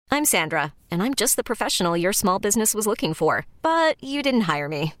I'm Sandra, and I'm just the professional your small business was looking for. But you didn't hire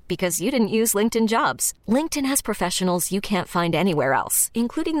me because you didn't use LinkedIn Jobs. LinkedIn has professionals you can't find anywhere else,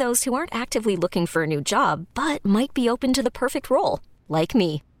 including those who aren't actively looking for a new job, but might be open to the perfect role, like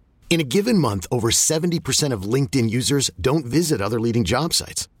me. In a given month, over 70% of LinkedIn users don't visit other leading job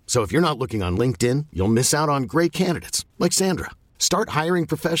sites. So if you're not looking on LinkedIn, you'll miss out on great candidates like Sandra. Start hiring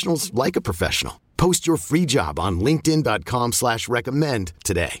professionals like a professional. Post your free job on linkedin.com/recommend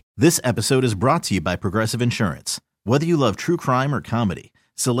today. This episode is brought to you by Progressive Insurance. Whether you love true crime or comedy,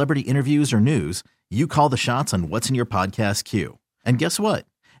 celebrity interviews or news, you call the shots on what's in your podcast queue. And guess what?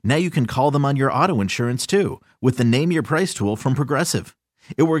 Now you can call them on your auto insurance too with the Name Your Price tool from Progressive.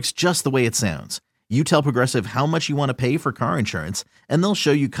 It works just the way it sounds. You tell Progressive how much you want to pay for car insurance, and they'll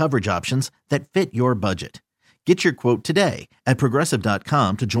show you coverage options that fit your budget. Get your quote today at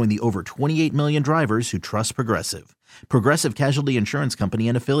Progressive.com to join the over 28 million drivers who trust Progressive. Progressive Casualty Insurance Company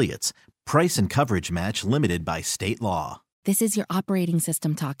and Affiliates. Price and coverage match limited by state law. This is your operating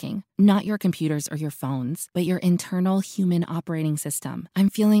system talking, not your computers or your phones, but your internal human operating system. I'm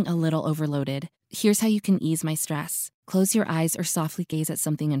feeling a little overloaded. Here's how you can ease my stress. Close your eyes or softly gaze at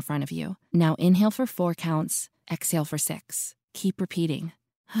something in front of you. Now inhale for 4 counts, exhale for 6. Keep repeating.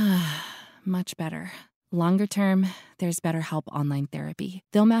 Much better. Longer term, there's BetterHelp Online Therapy.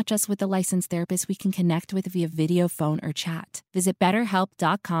 They'll match us with a licensed therapist we can connect with via video, phone, or chat. Visit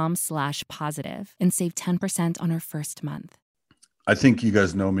BetterHelp.com/positive and save 10% on our first month. I think you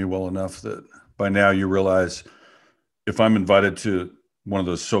guys know me well enough that by now you realize if I'm invited to one of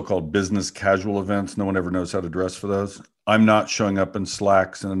those so-called business casual events, no one ever knows how to dress for those. I'm not showing up in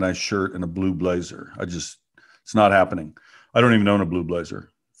slacks and a nice shirt and a blue blazer. It's not happening. I don't even own a blue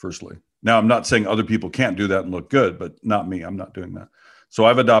blazer, firstly. Now, I'm not saying other people can't do that and look good, but not me. I'm not doing that. So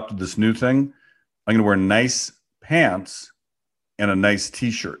I've adopted this new thing. I'm going to wear nice pants and a nice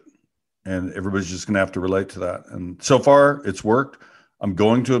T-shirt. And everybody's just going to have to relate to that. And so far, it's worked. I'm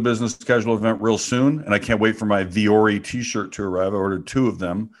going to a business casual event real soon, and I can't wait for my Viore T-shirt to arrive. I ordered 2 of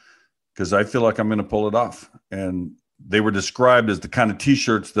them because I feel like I'm going to pull it off. And they were described as the kind of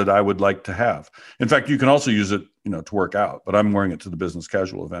T-shirts that I would like to have. In fact, you can also use it, to work out, but I'm wearing it to the business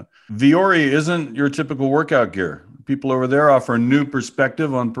casual event. Viore isn't your typical workout gear. People over there offer a new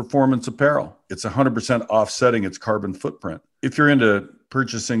perspective on performance apparel. It's 100% offsetting its carbon footprint. If you're into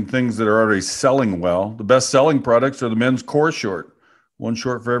purchasing things that are already selling well, the best selling products are the men's core short, one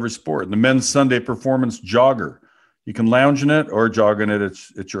short for every sport, and the men's Sunday performance jogger. You can lounge in it or jog in it.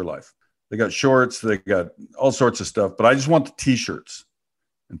 It's your life. They got shorts, they got all sorts of stuff, but I just want the T-shirts.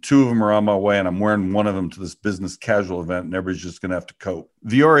 And 2 of them are on my way, and I'm wearing one of them to this business casual event, and everybody's just going to have to cope.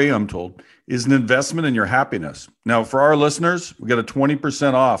 Viore, I'm told, is an investment in your happiness. Now, for our listeners, we got a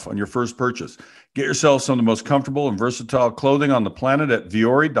 20% off on your first purchase. Get yourself some of the most comfortable and versatile clothing on the planet at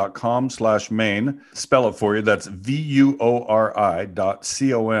viore.com/Maine. Spell it for you. That's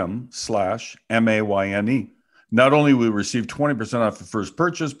VUORI.com/MAYNE. Not only will you receive 20% off the first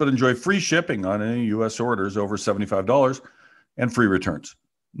purchase, but enjoy free shipping on any U.S. orders over $75 and free returns.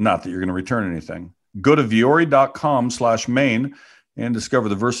 Not that you're going to return anything. Go to viore.com/Maine and discover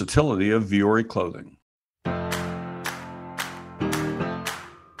the versatility of Viore clothing.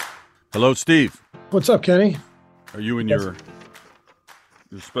 Hello, Steve. What's up, Kenny? Are you in your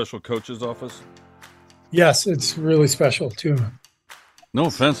special coach's office? Yes, it's really special too. No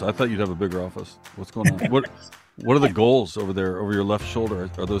offense. I thought you'd have a bigger office. What's going on? What are the goals over there, over your left shoulder?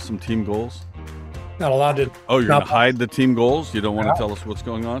 Are those some team goals? Not allowed to. Oh, you're going to hide the team goals? You don't want to tell us what's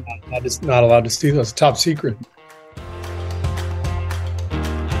going on? Not allowed to see those. Top secret.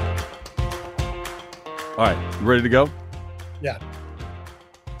 All right. You ready to go? Yeah.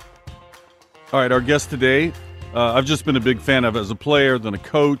 All right. Our guest today, I've just been a big fan of as a player, then a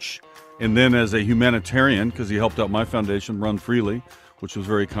coach, and then as a humanitarian because he helped out my foundation, Run Freely, which was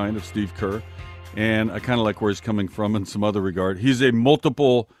very kind of Steve Kerr. And I kind of like where he's coming from in some other regard. He's a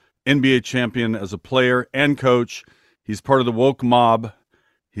multiple NBA champion as a player and coach. He's part of the woke mob.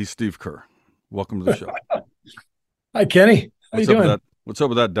 He's Steve Kerr. Welcome to the show. Hi, Kenny. How you doing? What's up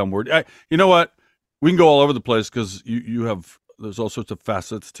with that dumb word? You know what? We can go all over the place because you have, there's all sorts of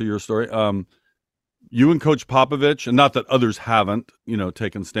facets to your story. You and Coach Popovich, and not that others haven't,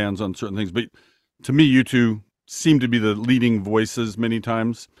 taken stands on certain things, but to me, you two seem to be the leading voices many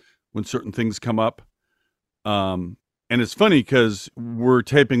times when certain things come up. And it's funny because we're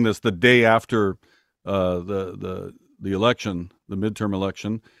taping this the day after the election, the midterm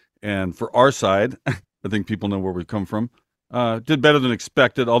election. And for our side, I think people know where we come from, did better than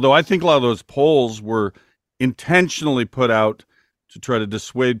expected. Although I think a lot of those polls were intentionally put out to try to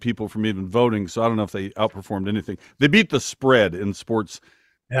dissuade people from even voting. So I don't know if they outperformed anything. They beat the spread in sports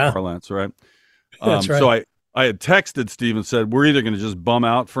parlance, right? That's right. So I had texted Steve and said, we're either going to just bum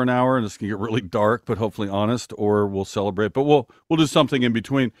out for an hour and it's going to get really dark, but hopefully honest, or we'll celebrate, but we'll do something in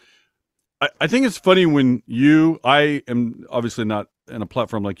between. I think it's funny when I am obviously not in a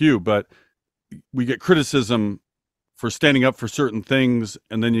platform like you, but we get criticism for standing up for certain things.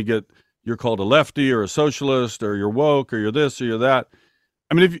 And then you're called a lefty or a socialist, or you're woke, or you're this or you're that.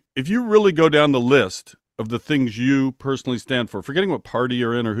 I mean, if you really go down the list of the things you personally stand for, forgetting what party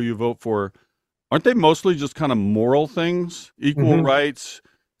you're in or who you vote for, aren't they mostly just kind of moral things? Equal rights,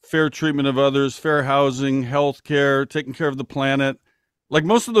 fair treatment of others, fair housing, health care, taking care of the planet. Like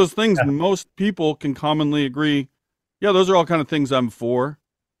most of those things, most people can commonly agree, yeah, those are all kind of things I'm for.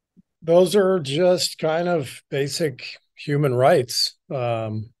 Those are just kind of basic human rights. I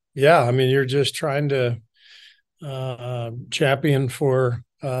mean, you're just trying to champion for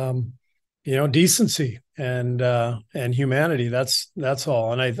decency and humanity. That's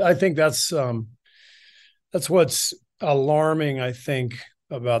all. And I think that's what's alarming, I think,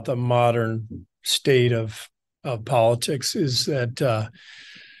 about the modern state of politics, is that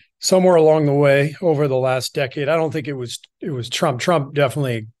somewhere along the way over the last decade, I don't think it was Trump. Trump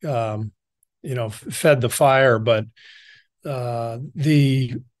definitely fed the fire, but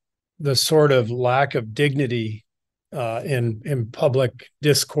the sort of lack of dignity in public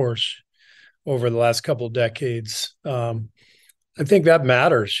discourse over the last couple of decades, I think that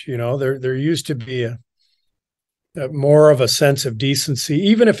matters. There used to be a more of a sense of decency,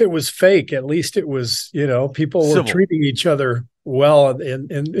 even if it was fake. At least it was, people were treating each other well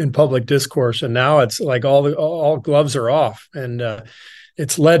in public discourse, and now it's like all gloves are off, and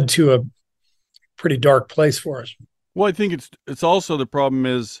it's led to a pretty dark place for us. Well, I think it's also, the problem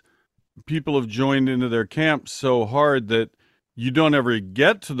is people have joined into their camps so hard that you don't ever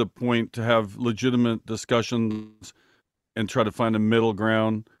get to the point to have legitimate discussions and try to find a middle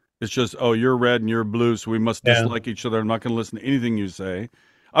ground. It's just, oh, you're red and you're blue, so we must dislike each other. I'm not going to listen to anything you say.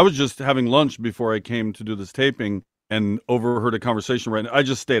 I was just having lunch before I came to do this taping and overheard a conversation right now. I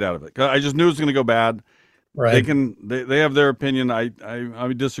just stayed out of it. I just knew it was going to go bad. Right. They have their opinion. I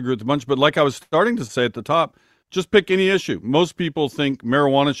disagree with a bunch, but like I was starting to say at the top, just pick any issue. Most people think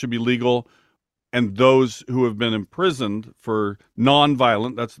marijuana should be legal, and those who have been imprisoned for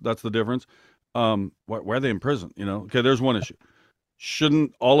non-violent, that's the difference. Why are they in prison? Okay, there's one issue.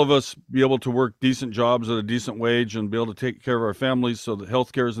 Shouldn't all of us be able to work decent jobs at a decent wage and be able to take care of our families, so that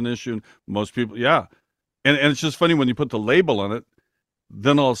healthcare is an issue? And most people, yeah. And it's just funny when you put the label on it,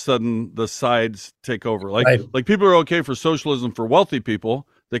 then all of a sudden the sides take over. Like people are okay for socialism for wealthy people.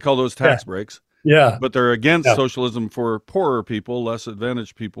 They call those tax breaks. Yeah. But they're against socialism for poorer people, less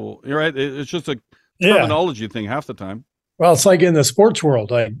advantaged people. You're right. It's just a terminology thing half the time. Well, it's like in the sports world,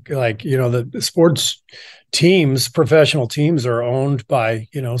 the sports teams, professional teams, are owned by,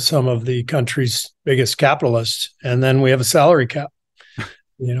 some of the country's biggest capitalists. And then we have a salary cap,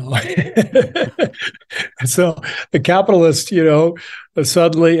 so the capitalists,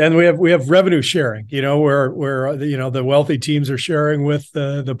 suddenly, and we have revenue sharing, where the wealthy teams are sharing with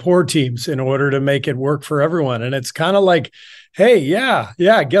the poor teams in order to make it work for everyone. And it's kind of like, hey,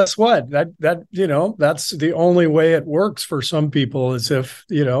 guess what? That that's the only way it works for some people, is if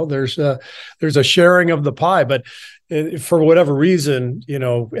there's a sharing of the pie. But for whatever reason,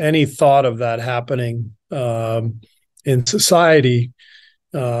 any thought of that happening in society,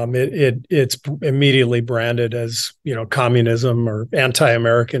 it's immediately branded as communism or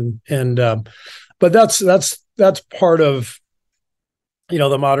anti-American, and but that's part of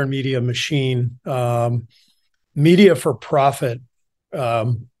the modern media machine. Media for profit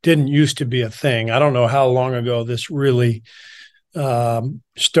didn't used to be a thing. I don't know how long ago this really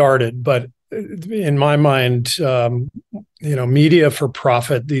started, but in my mind, media for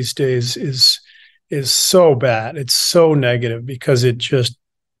profit these days is so bad. It's so negative because it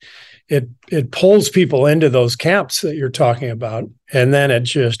pulls people into those camps that you're talking about, and then it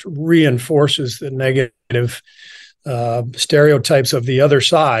just reinforces the negative stereotypes of the other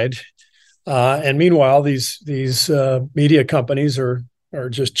side. And meanwhile, these media companies are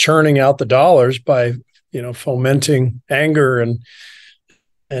just churning out the dollars by fomenting anger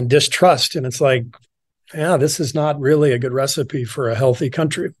and distrust. And it's like, this is not really a good recipe for a healthy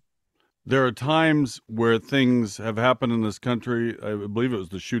country. There are times where things have happened in this country. I believe it was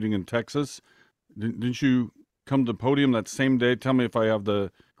the shooting in Texas. Didn't you come to the podium that same day? Tell me if I have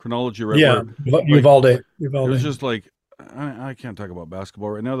the chronology right. Yeah, Uvalde. It was just like, I can't talk about basketball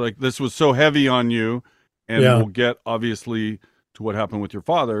right now. Like, this was so heavy on you, and we'll get obviously to what happened with your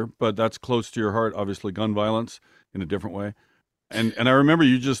father, but that's close to your heart, obviously gun violence in a different way. And I remember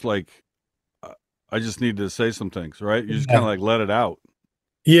you just like, I just need to say some things, right? You just kind of like let it out.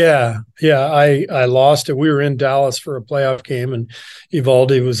 Yeah. I lost it. We were in Dallas for a playoff game, and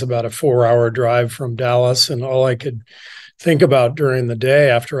Uvalde was about a 4-hour drive from Dallas. And all I could think about during the day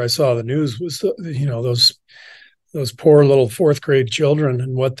after I saw the news was, those poor little fourth grade children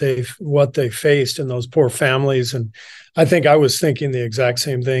and what they faced, and those poor families. And I think I was thinking the exact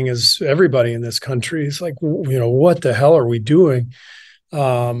same thing as everybody in this country. It's like, what the hell are we doing?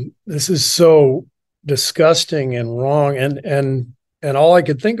 This is so disgusting and wrong. And all I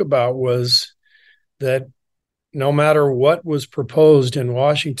could think about was that no matter what was proposed in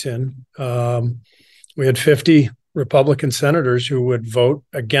Washington, we had 50 Republican senators who would vote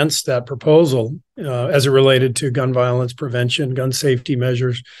against that proposal as it related to gun violence prevention, gun safety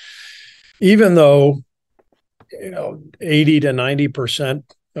measures, even though 80 to 90%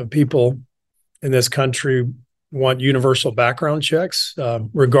 of people in this country want universal background checks,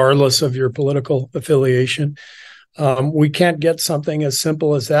 regardless of your political affiliation. We can't get something as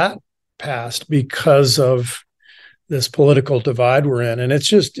simple as that passed because of this political divide we're in. And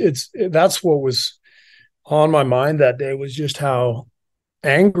that's what was on my mind that day, was just how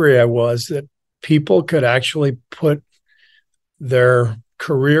angry I was that people could actually put their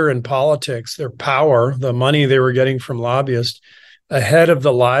career in politics, their power, the money they were getting from lobbyists, ahead of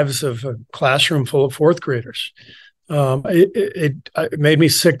the lives of a classroom full of fourth graders. It made me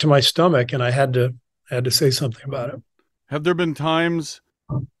sick to my stomach, and I had to say something about it. Have there been times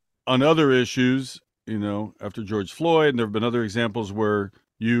on other issues, after George Floyd, and there have been other examples where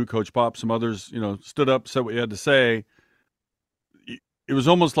you, Coach Pop, some others, stood up, said what you had to say? It was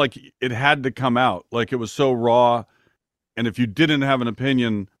almost like it had to come out, like it was so raw. And if you didn't have an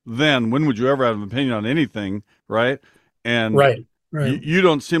opinion then, when would you ever have an opinion on anything, right? And right. You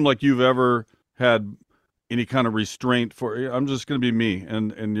don't seem like you've ever had any kind of restraint for, I'm just going to be me,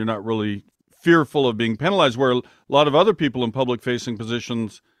 and you're not really fearful of being penalized, where a lot of other people in public-facing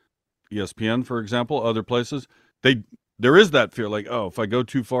positions, ESPN, for example, other places, there is that fear, like, oh, if I go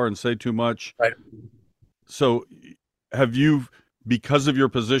too far and say too much. Right. So have you, because of your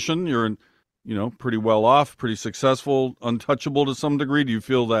position, you're, pretty well off, pretty successful, untouchable to some degree? Do you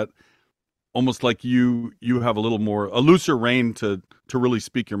feel that almost like you have a looser rein to really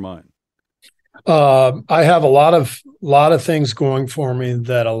speak your mind? I have a lot of things going for me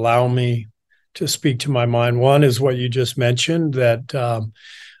that allow me to speak to my mind. One is what you just mentioned, that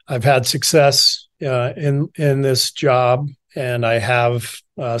I've had success in this job, and I have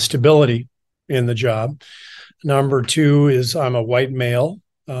stability in the job. Number two is I'm a white male,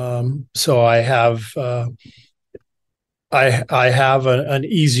 so I have an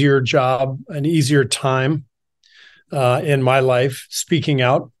easier job, an easier time in my life speaking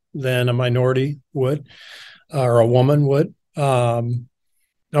out than a minority would, or a woman would.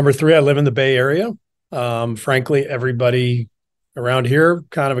 Number three, I live in the Bay Area. Frankly, everybody around here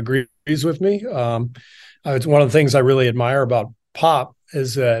kind of agrees with me. It's one of the things I really admire about Pop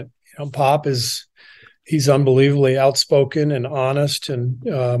is that he's unbelievably outspoken and honest,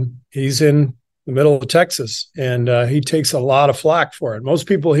 and he's in the middle of Texas, and he takes a lot of flack for it. Most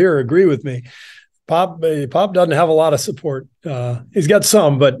people here agree with me. Pop doesn't have a lot of support. He's got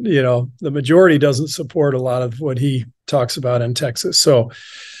some, but the majority doesn't support a lot of what he talks about in Texas. So,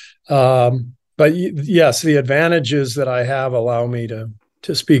 but yes, the advantages that I have allow me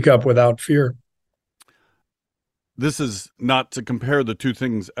to speak up without fear. This is not to compare the two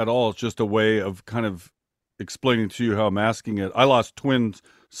things at all. It's just a way of kind of explaining to you how I'm asking it. I lost twin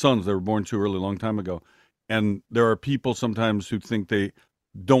sons. They were born too early, a long time ago. And there are people sometimes who think they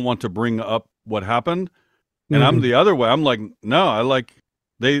don't want to bring up what happened. And I'm the other way. I'm like, no,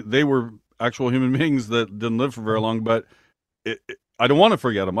 they were actual human beings that didn't live for very long, but I don't want to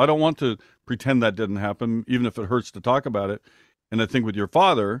forget them. I don't want to pretend that didn't happen, even if it hurts to talk about it. And I think with your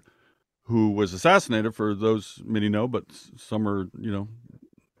father, who was assassinated, for those many know, but some are,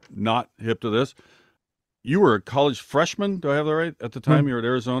 not hip to this. You were a college freshman, do I have that right? At the time you were at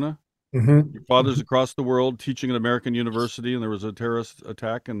Arizona? Mm-hmm. Your father's across the world teaching at American University, and there was a terrorist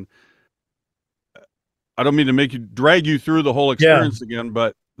attack. And I don't mean to drag you through the whole experience again,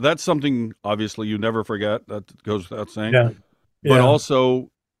 but that's something obviously you never forget. That goes without saying. Yeah. But also,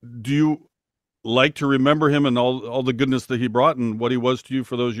 do you like to remember him and all the goodness that he brought and what he was to you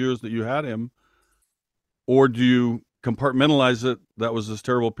for those years that you had him? Or do you compartmentalize it? That was this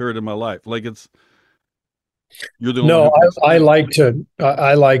terrible period in my life. Like you're the only one. No,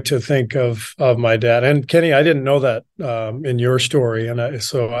 I like to think of my dad. And Kenny, I didn't know that in your story, and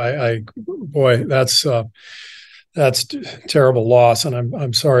boy, that's terrible loss, and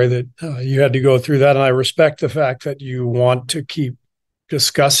I'm sorry that you had to go through that. And I respect the fact that you want to keep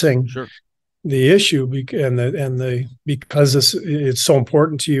discussing issue because it's so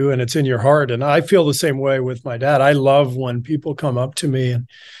important to you and it's in your heart. And I feel the same way with my dad. I love when people come up to me and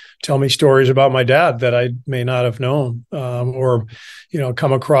tell me stories about my dad that I may not have known, or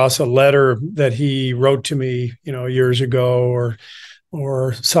come across a letter that he wrote to me years ago,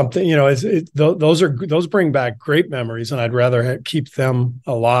 or something. Those bring back great memories, and I'd rather keep them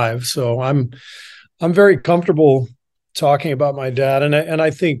alive. So I'm very comfortable talking about my dad, and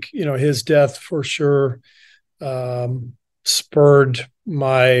I think his death for sure spurred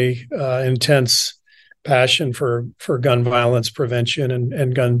my intense passion for gun violence prevention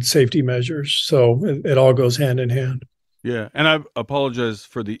and gun safety measures. So it all goes hand in hand. Yeah, and I apologize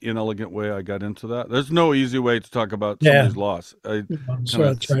for the inelegant way I got into that. There's no easy way to talk about somebody's loss. I kind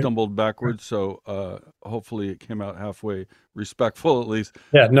of stumbled backwards, so hopefully it came out halfway respectful at least.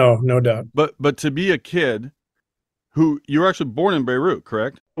 Yeah, no doubt. But to be a kid who you were actually born in Beirut,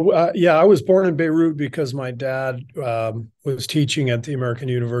 correct? Yeah, I was born in Beirut because my dad was teaching at the American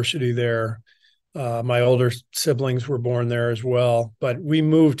University there. My older siblings were born there as well, but we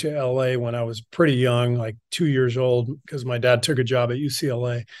moved to LA when I was pretty young, like 2 years old, because my dad took a job at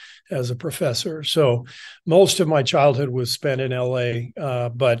UCLA as a professor. So most of my childhood was spent in LA,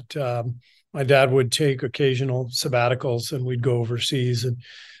 but my dad would take occasional sabbaticals and we'd go overseas. And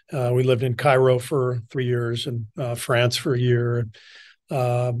we lived in Cairo for 3 years and France for a year.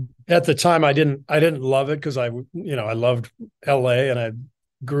 At the time, I didn't love it because I loved LA, and I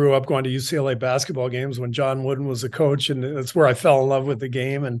grew up going to UCLA basketball games when John Wooden was the coach, and that's where I fell in love with the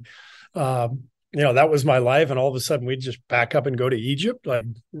game. And that was my life. And all of a sudden, we'd just back up and go to Egypt. Like,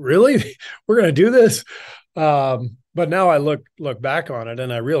 really, we're going to do this? But now I look back on it,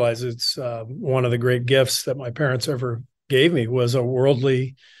 and I realize it's one of the great gifts that my parents ever gave me was a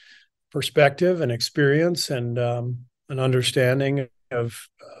worldly perspective and experience and an understanding of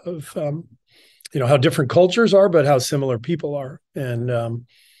how different cultures are, but how similar people are. And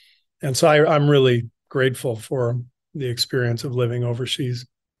so I'm really grateful for the experience of living overseas.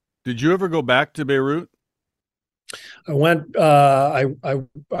 Did you ever go back to Beirut? I went back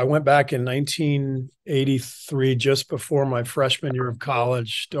in 1983, just before my freshman year of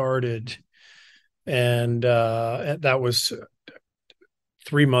college started. And that was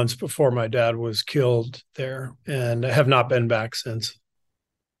 3 months before my dad was killed there, and I have not been back since.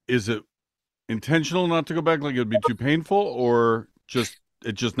 Is it intentional not to go back? Like it would be too painful, or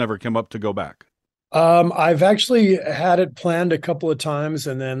it just never came up to go back? I've actually had it planned a couple of times,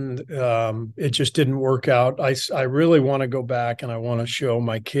 and then it just didn't work out. I really want to go back, and I want to show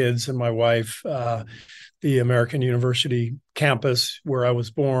my kids and my wife the American University campus where I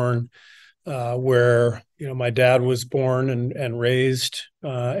was born, where my dad was born and raised,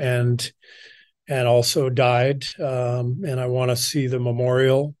 and also died. And I want to see the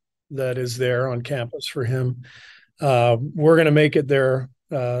memorial that is there on campus for him. We're going to make it there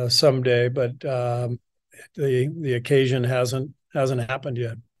someday, but the occasion hasn't happened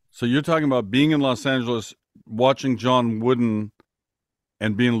yet. So you're talking about being in Los Angeles, watching John Wooden,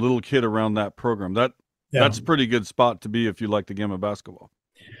 and being a little kid around that program. That's a pretty good spot to be if you like the game of basketball.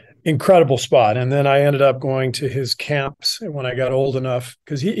 Incredible spot. And then I ended up going to his camps when I got old enough,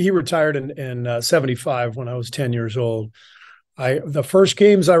 because he retired in 75 when I was 10 years old. The first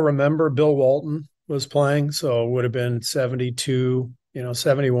games I remember, Bill Walton was playing, so it would have been 72,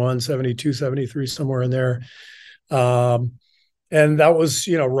 71, 72, 73, somewhere in there. And that was,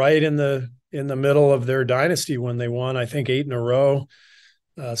 right in the middle of their dynasty when they won, I think 8 in a row,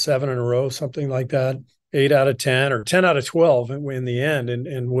 7 in a row, something like that. 8 out of 10 or 10 out of 12 in the end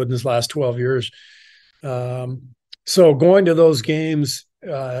in Wooden's last 12 years. So going to those games,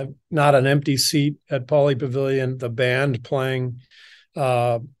 not an empty seat at Pauley Pavilion, the band playing,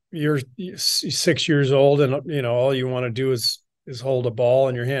 you're 6 years old and, all you want to do is hold a ball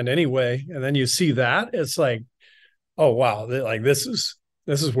in your hand anyway. And then you see that, it's like, oh, wow, this is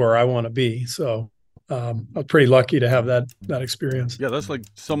where I want to be. So I'm pretty lucky to have that experience. Yeah, that's like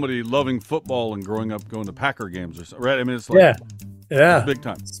somebody loving football and growing up going to Packer games or something, right? I mean, it's like, yeah, it's big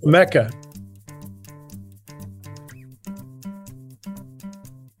time. It's Mecca.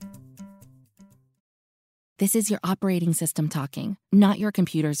 This is your operating system talking, not your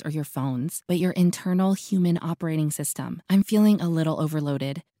computers or your phones, but your internal human operating system. I'm feeling a little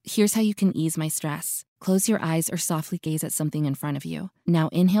overloaded. Here's how you can ease my stress. Close your eyes or softly gaze at something in front of you. Now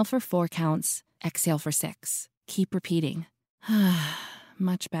inhale for 4 counts, exhale for 6. Keep repeating.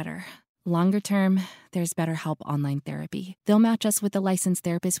 Much better. Longer term, there's BetterHelp Online Therapy. They'll match us with a licensed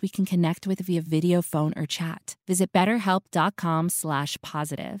therapist we can connect with via video, phone, or chat. Visit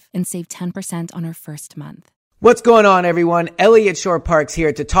BetterHelp.com/positive and save 10% on our first month. What's going on, everyone? Elliot Shore Parks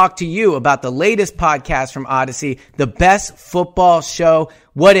here to talk to you about the latest podcast from Odyssey, the best football show.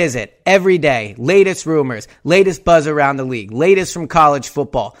 What is it? Every day, latest rumors, latest buzz around the league, latest from college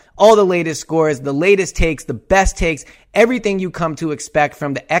football, all the latest scores, the latest takes, the best takes, everything you come to expect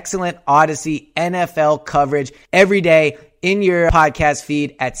from the excellent Odyssey NFL coverage every day in your podcast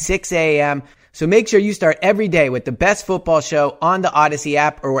feed at 6 a.m. So make sure you start every day with the best football show on the Odyssey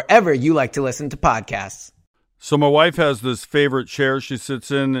app or wherever you like to listen to podcasts. So my wife has this favorite chair she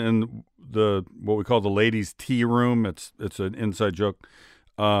sits in the what we call the ladies' tea room. It's an inside joke,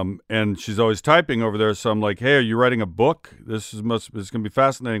 and she's always typing over there. So I'm like, "Hey, are you writing a book? This is going to be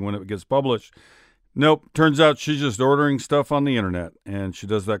fascinating when it gets published." Nope. Turns out she's just ordering stuff on the internet, and she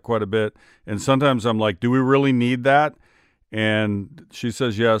does that quite a bit. And sometimes I'm like, "Do we really need that?" And she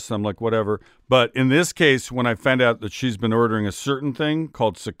says yes. I'm like, "Whatever." But in this case, when I found out that she's been ordering a certain thing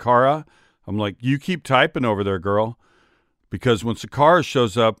called Sakara, I'm like, you keep typing over there, girl, because when Sakara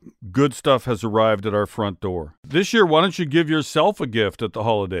shows up, good stuff has arrived at our front door. This year, why don't you give yourself a gift at the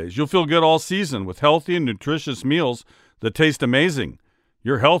holidays? You'll feel good all season with healthy and nutritious meals that taste amazing.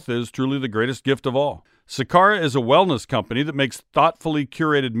 Your health is truly the greatest gift of all. Sakara is a wellness company that makes thoughtfully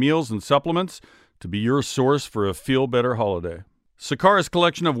curated meals and supplements to be your source for a feel-better holiday. Sakara's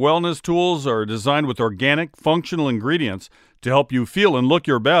collection of wellness tools are designed with organic, functional ingredients to help you feel and look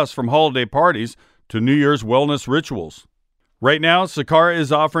your best from holiday parties to New Year's wellness rituals. Right now, Sakara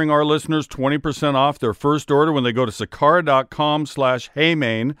is offering our listeners 20% off their first order when they go to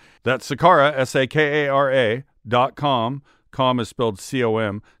sakara.com/heymain. That's Sakara, SAKARA.com. Com is spelled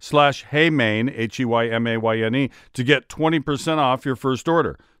COM /heymain, HEYMAYNE, to get 20% off your first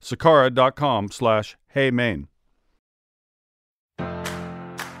order. Sakara.com/heymain.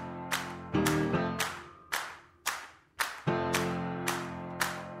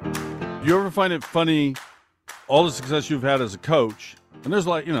 Do you ever find it funny, all the success you've had as a coach, and there's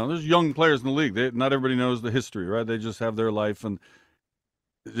there's young players in the league. Not everybody knows the history, right? They just have their life. And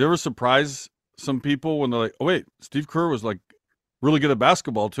do you ever surprise some people when they're like, oh, wait, Steve Kerr was like really good at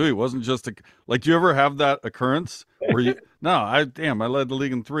basketball too. He wasn't just do you ever have that occurrence where I led the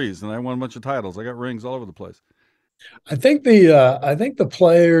league in threes and I won a bunch of titles. I got rings all over the place. I think the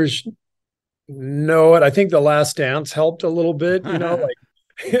players know it. I think The Last Dance helped a little bit,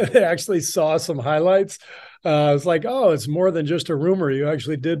 they actually saw some highlights. It's like, oh, it's more than just a rumor. You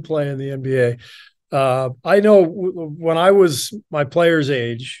actually did play in the NBA. I know when I was my player's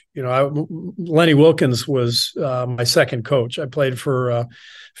age, Lenny Wilkens was my second coach. I played for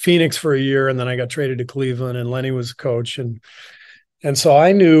Phoenix for a year, and then I got traded to Cleveland, and Lenny was a coach. And so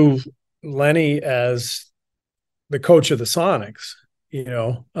I knew Lenny as the coach of the Sonics,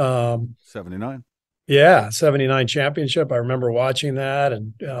 79. Yeah, 79 championship. I remember watching that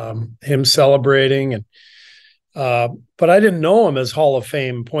and him celebrating. And but I didn't know him as Hall of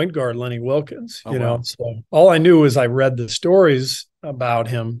Fame point guard Lenny Wilkens, wow. So all I knew was I read the stories about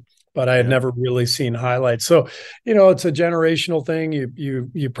him, but I had never really seen highlights. So, it's a generational thing.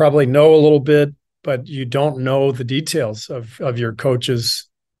 You probably know a little bit, but you don't know the details of your coach's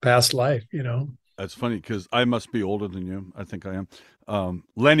past life, That's funny because I must be older than you. I think I am.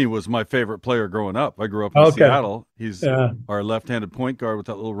 Lenny was my favorite player growing up. I grew up in Seattle. He's our left-handed point guard with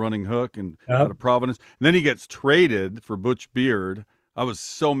that little running hook and out of Providence. And then he gets traded for Butch Beard. I was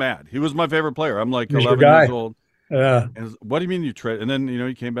so mad. He was my favorite player. I'm like 11 years old. Yeah. And what do you mean you trade? And then,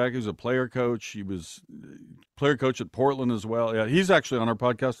 he came back. He was a player coach. He was player coach at Portland as well. Yeah, he's actually on our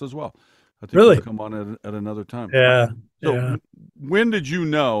podcast as well. I think he'll come on at another time. Yeah. So when did you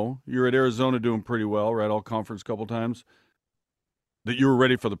know you're at Arizona doing pretty well, right? All conference a couple times, that you were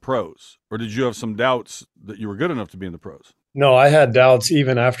ready for the pros? Or did you have some doubts that you were good enough to be in the pros? No, I had doubts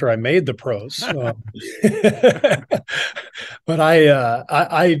even after I made the pros. But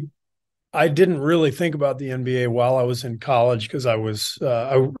I didn't really think about the NBA while I was in college because I was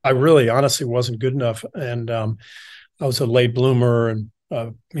I really honestly wasn't good enough, and I was a late bloomer and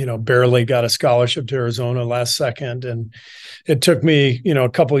barely got a scholarship to Arizona last second, and it took me a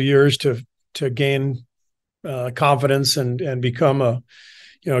couple of years to gain confidence and become a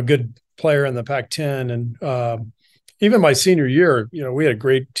good player in the Pac-10. And even my senior year, we had a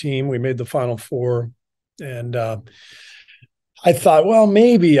great team. We made the Final Four, and I thought, well,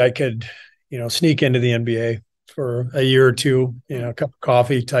 maybe I could sneak into the NBA for a year or two, a cup of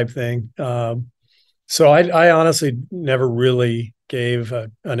coffee type thing. So I honestly never really gave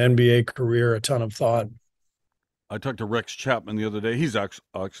an NBA career a ton of thought. I talked to Rex Chapman the other day. He's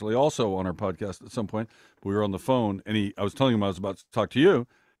actually also on our podcast at some point. We were on the phone, and I was telling him I was about to talk to you,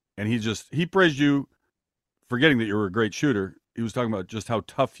 and he praised you, forgetting that you were a great shooter. He was talking about just how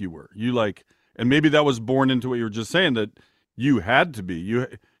tough you were. You And maybe that was born into what you were just saying, that you had to be. You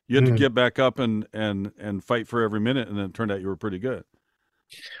had to get back up and fight for every minute, and then it turned out you were pretty good.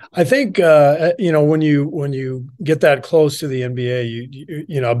 I think when you get that close to the NBA,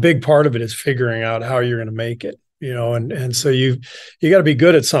 you know, a big part of it is figuring out how you're going to make it. You know, and so you got to be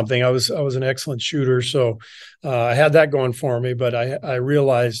good at something. I was an excellent shooter, so I had that going for me. But I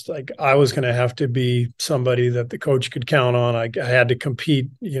realized like I was going to have to be somebody that the coach could count on. I had to compete,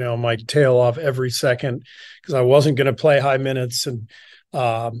 you know, my tail off every second, because I wasn't going to play high minutes, and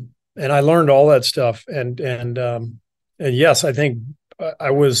I learned all that stuff. And yes, I think I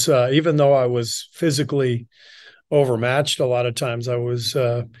was even though I was physically overmatched a lot of times, I was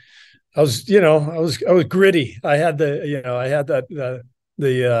gritty. I had the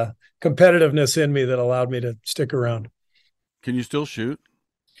competitiveness in me that allowed me to stick around. Can you still shoot?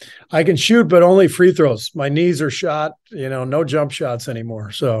 I can shoot, but only free throws. My knees are shot, you know, no jump shots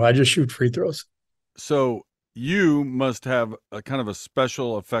anymore. So I just shoot free throws. So you must have a kind of a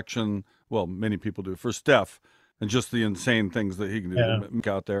special affection. Well, many people do, for Steph and just the insane things that he can do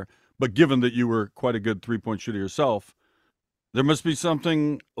out there. But given that you were quite a good 3-point shooter yourself, there must be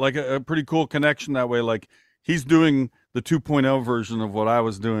something like a pretty cool connection that way. Like he's doing the 2.0 version of what I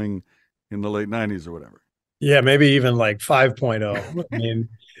was doing in the late 90s or whatever. Yeah, maybe even like 5.0. I mean,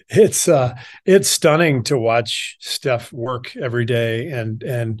 it's stunning to watch Steph work every day,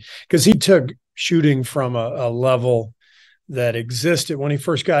 and because he took shooting from a level that existed when he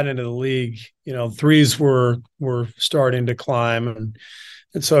first got into the league. You know, threes were starting to climb,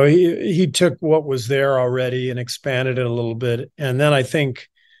 and so he took what was there already and expanded it a little bit. And then I think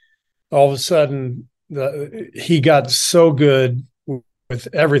all of a sudden he got so good with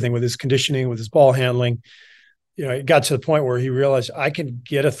everything, with his conditioning, with his ball handling. You know, it got to the point where he realized I can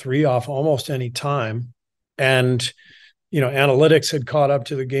get a three off almost any time. And, you know, analytics had caught up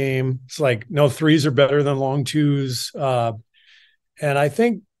to the game. It's like, no, threes are better than long twos. And I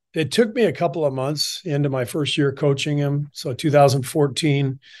think it took me a couple of months into my first year coaching him. So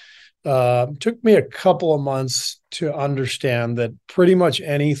 2014, took me a couple of months to understand that pretty much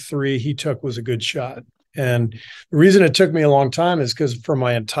any three he took was a good shot. And the reason it took me a long time is because for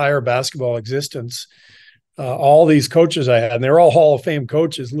my entire basketball existence, all these coaches I had, and they're all Hall of Fame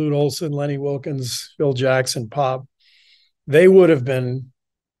coaches, Lute Olson, Lenny Wilkins, Phil Jackson, Pop, they would have been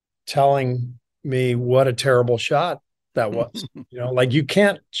telling me what a terrible shot that was. You know, like you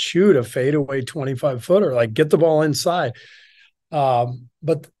can't shoot a fadeaway 25-footer, like get the ball inside.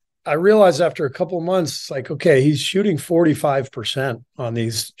 But I realized after a couple of months, like, okay, he's shooting 45% on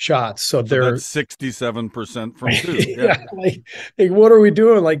these shots. So they're 67% from two. Yeah. like, what are we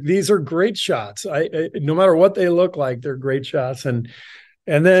doing? Like, these are great shots. No matter what they look like, they're great shots. And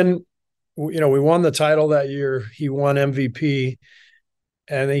then, you know, we won the title that year. He won MVP,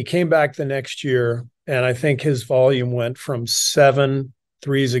 and he came back the next year. And I think his volume went from 7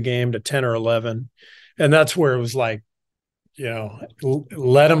 threes a game to 10 or 11. And that's where it was like, you know,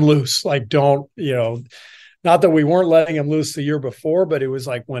 let him loose. Like, don't, you know, not that we weren't letting him loose the year before, but it was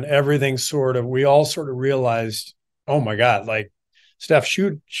like when everything we all sort of realized, oh my God, like Steph,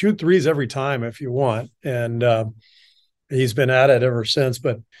 shoot threes every time if you want. And he's been at it ever since.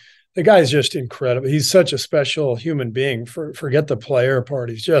 But the guy's just incredible. He's such a special human being. Forget the player part.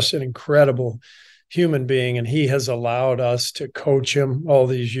 He's just an incredible human being. And he has allowed us to coach him all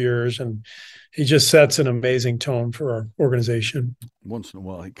these years. And he just sets an amazing tone for our organization. Once in a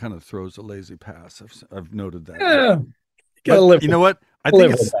while, he kind of throws a lazy pass. I've noted that. Yeah, you know what? I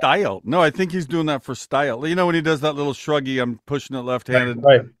think it's style. No, I think he's doing that for style. You know, when he does that little shruggy, I'm pushing it left-handed,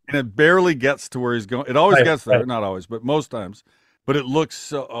 right. And it barely gets to where he's going. It always gets there, not always, but most times. But it looks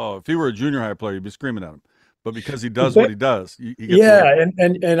so. Oh, if he were a junior high player, you'd be screaming at him. But because he does what he does, he gets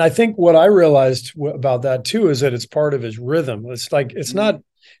and I think what I realized about that too is that it's part of his rhythm. It's like it's not.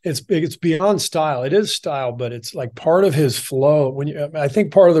 It's beyond style. It is style, but it's like part of his flow. I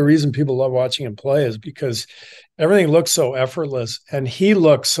think part of the reason people love watching him play is because everything looks so effortless, and he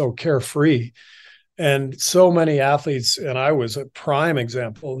looks so carefree. And so many athletes, and I was a prime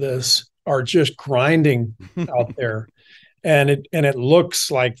example of this, are just grinding out there, and it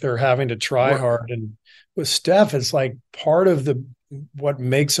looks like they're having to try hard. And with Steph, it's like part of what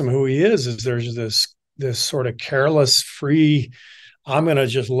makes him who he is there's this sort of careless, free, I'm going to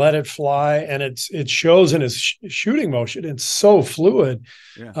just let it fly. And it shows in his shooting motion. It's so fluid.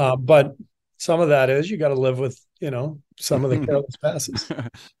 Yeah. But some of that is, you got to live with, you know, some of the careless passes.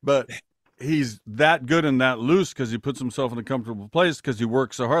 But he's that good and that loose because he puts himself in a comfortable place because he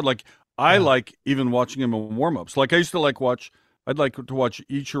works so hard. Like I like even watching him in warm-ups. Like I used to watch I'd like to watch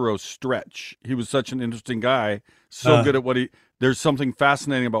Ichiro stretch. He was such an interesting guy, so good at what there's something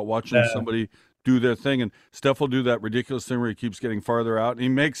fascinating about watching somebody do their thing. And Steph will do that ridiculous thing where he keeps getting farther out. And he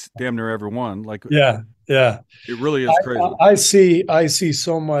makes damn near every one. It really is crazy. I see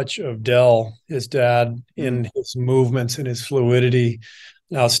so much of Dell, his dad, in his movements and his fluidity.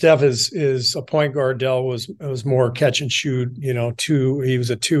 Now, Steph is a point guard. Dell was more catch and shoot, he was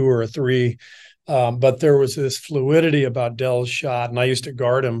a 2 or a 3. But there was this fluidity about Dell's shot, and I used to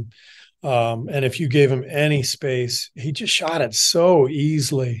guard him. And if you gave him any space, he just shot it so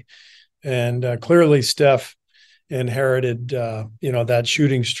easily. And clearly Steph inherited, that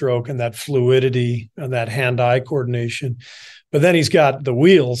shooting stroke and that fluidity and that hand-eye coordination. But then he's got the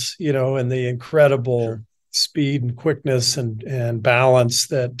wheels, and the incredible speed and quickness and balance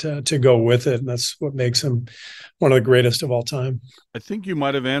that to go with it. And that's what makes him one of the greatest of all time. I think you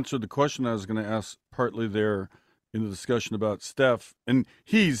might have answered the question I was going to ask partly there in the discussion about Steph. And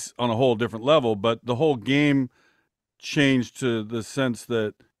he's on a whole different level, but the whole game changed to the sense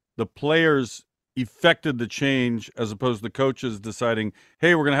that the players effected the change as opposed to the coaches deciding,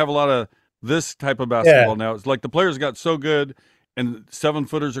 hey, we're going to have a lot of this type of basketball now. It's like the players got so good and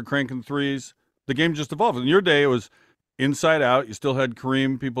 7-footers are cranking threes. The game just evolved. In your day, it was inside out. You still had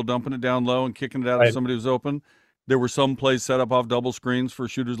Kareem, people dumping it down low and kicking it out if somebody was open. There were some plays set up off double screens for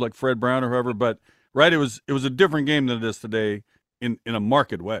shooters like Fred Brown or whoever. But, it was a different game than it is today in a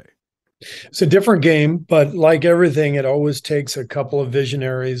marked way. It's a different game, but like everything, it always takes a couple of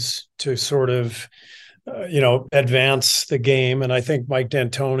visionaries to sort of, advance the game. And I think Mike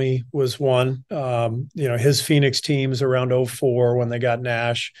D'Antoni was one. His Phoenix teams around 2004 when they got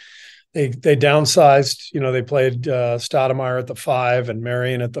Nash, they downsized. They played Stoudemire at the 5 and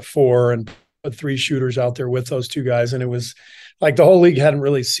Marion at the 4 and put 3 shooters out there with those 2 guys. And it was like the whole league hadn't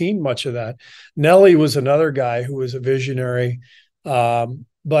really seen much of that. Nelly was another guy who was a visionary,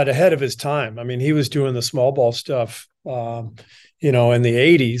 but ahead of his time. I mean, he was doing the small ball stuff, in the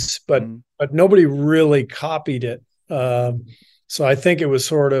 80s, but nobody really copied it. So I think it was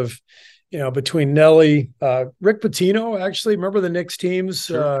sort of, between Nelly, Rick Pitino, actually, remember the Knicks teams,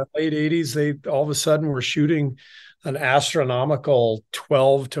 late 80s, they all of a sudden were shooting an astronomical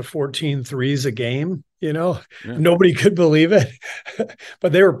 12 to 14 threes a game. Nobody could believe it,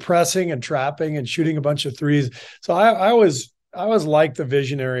 but they were pressing and trapping and shooting a bunch of threes. So I always like the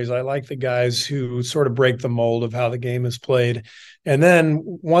visionaries. I like the guys who sort of break the mold of how the game is played. And then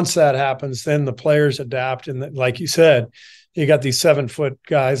once that happens, then the players adapt. And like you said, you got these 7-foot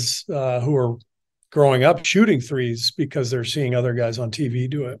guys who are growing up shooting threes because they're seeing other guys on TV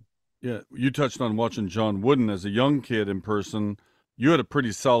do it. Yeah. You touched on watching John Wooden as a young kid in person. You had a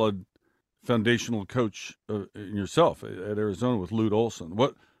pretty solid foundational coach in yourself at Arizona with Lute Olson.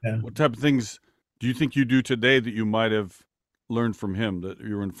 What type of things do you think you do today that you might have learned from him, that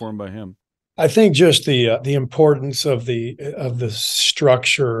you were informed by him? I think just the importance of the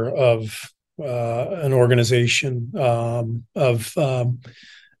structure of an organization,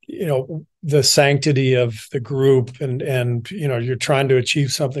 the sanctity of the group, and you're trying to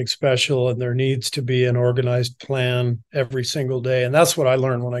achieve something special, and there needs to be an organized plan every single day. And that's what I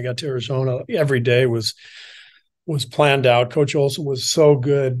learned when I got to Arizona. Every day was planned out. Coach Olson was so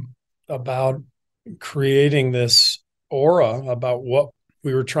good about creating this aura about what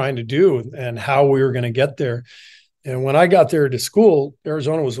we were trying to do and how we were going to get there. And when I got there to school,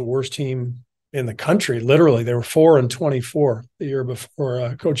 Arizona was the worst team in the country. Literally, they were 4-24 the year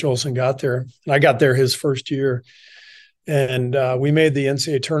before Coach Olson got there. And I got there his first year, and we made the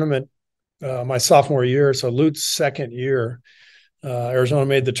NCAA tournament my sophomore year. So Lute's second year, Arizona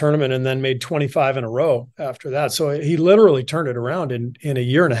made the tournament and then made 25 in a row after that. So he literally turned it around in a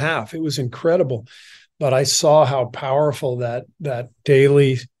year and a half. It was incredible. But I saw how powerful that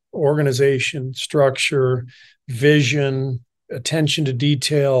daily organization, structure, vision, attention to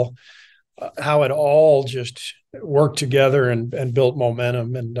detail, how it all just worked together and built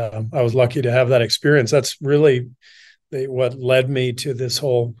momentum. And I was lucky to have that experience. That's really what led me to this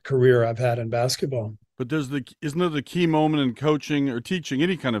whole career I've had in basketball. But isn't there the key moment in coaching or teaching,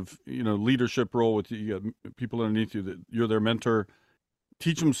 any kind of leadership role with you got people underneath you that you're their mentor?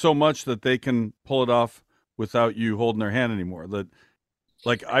 Teach them so much that they can pull it off without you holding their hand anymore. That,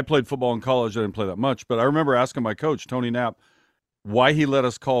 like, I played football in college. I didn't play that much, but I remember asking my coach, Tony Knapp, why he let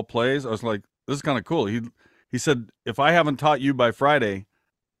us call plays. I was like, this is kind of cool. He said, if I haven't taught you by Friday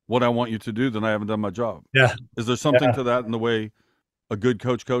what I want you to do, then I haven't done my job. Yeah. Is there something to that in the way a good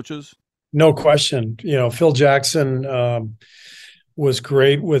coach coaches? No question. Phil Jackson was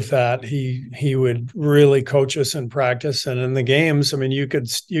great with that. He would really coach us in practice and in the games. I mean, you can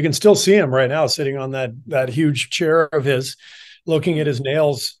still see him right now sitting on that huge chair of his, looking at his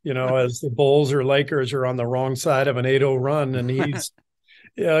nails, as the Bulls or Lakers are on the wrong side of an 8-0 run, and he's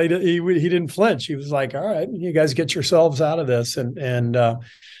he didn't flinch. He was like, all right, you guys get yourselves out of this. And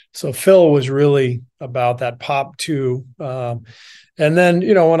so Phil was really about that pop too. And then,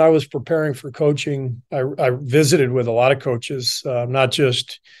 when I was preparing for coaching, I visited with a lot of coaches, not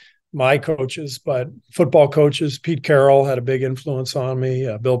just my coaches, but football coaches. Pete Carroll had a big influence on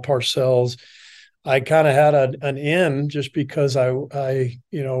me, Bill Parcells. I kind of had an in just because I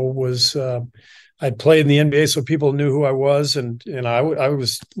was I'd played in the NBA, so people knew who I was, and I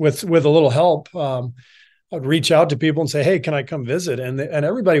was with a little help. I'd reach out to people and say, "Hey, can I come visit?" And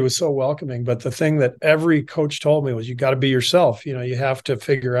everybody was so welcoming. But the thing that every coach told me was, "You got to be yourself. You have to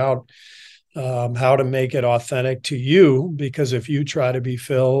figure out how to make it authentic to you, because if you try to be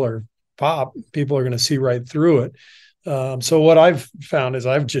Phil or Pop, people are going to see right through it." So what I've found is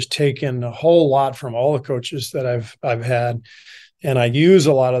I've just taken a whole lot from all the coaches that I've had, and I use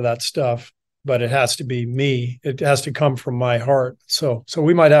a lot of that stuff. But it has to be me. It has to come from my heart. So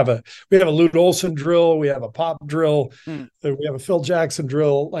we have a Lute Olson drill, we have a Pop drill, we have a Phil Jackson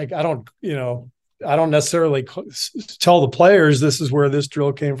drill. Like I don't necessarily tell the players this is where this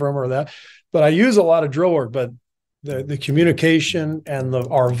drill came from or that, but I use a lot of drill work. But the communication and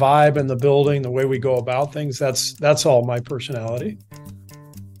our vibe in the building, the way we go about things, that's all my personality.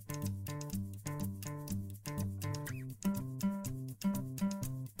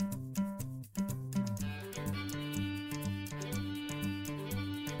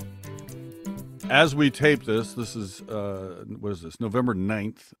 As we tape this is, what is this, November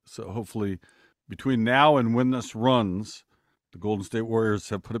 9th. So hopefully between now and when this runs, the Golden State Warriors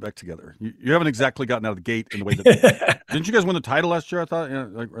have put it back together. You haven't exactly gotten out of the gate in the way that – didn't you guys win the title last year, I thought? Yeah,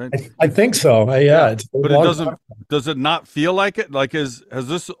 right? I think so. Yeah. But it doesn't – does it not feel like it? Like has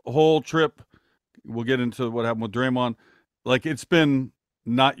this whole trip – we'll get into what happened with Draymond. Like it's been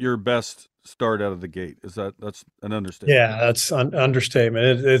not your best start out of the gate. That's an understatement? Yeah, that's an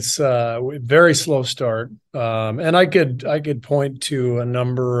understatement. It's a very slow start, and I could point to a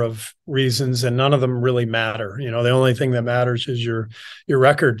number of reasons, and none of them really matter. The only thing that matters is your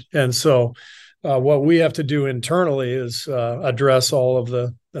record. And so, what we have to do internally is address all of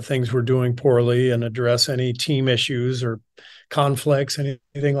the things we're doing poorly, and address any team issues or conflicts,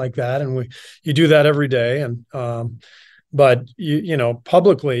 anything like that. And you do that every day, and but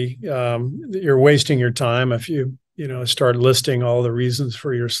publicly, you're wasting your time if you start listing all the reasons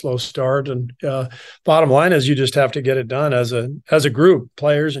for your slow start. And bottom line is, you just have to get it done as a group,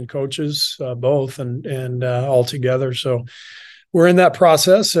 players and coaches, both, and all together. So we're in that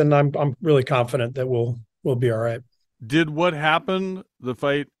process, and I'm really confident that we'll be all right. Did what happened, the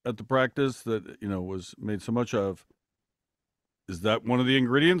fight at the practice that was made so much of, is that one of the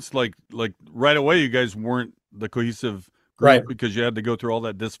ingredients? Like right away, you guys weren't the cohesive group, right? Because you had to go through all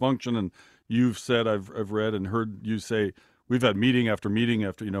that dysfunction. And you've said, I've read and heard you say, we've had meeting after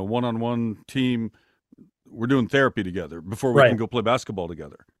one-on-one team. We're doing therapy together before we can go play basketball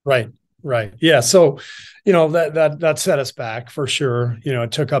together. Right. Yeah. So, that set us back for sure.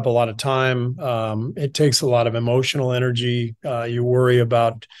 It took up a lot of time. It takes a lot of emotional energy. You worry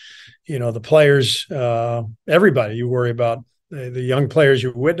about, the players, everybody. You worry about the young players.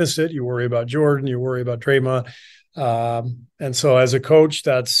 You witnessed it. You worry about Jordan. You worry about Draymond. And so as a coach,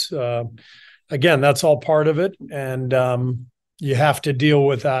 that's all part of it. And you have to deal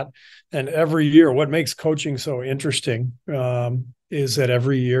with that. And every year, what makes coaching so interesting is that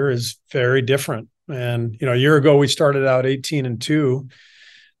every year is very different. And, a year ago, we started out 18-2.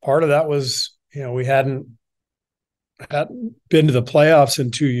 Part of that was, we hadn't been to the playoffs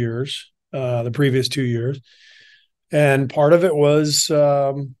in 2 years, the previous 2 years. And part of it was,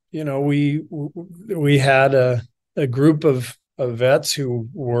 we had a group of vets who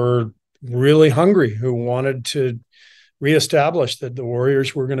were really hungry, who wanted to reestablish that the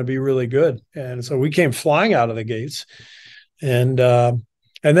Warriors were going to be really good. And so we came flying out of the gates. And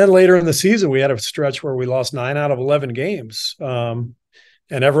then later in the season, we had a stretch where we lost 9 out of 11 games. And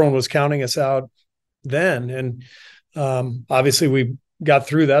everyone was counting us out then. And obviously we got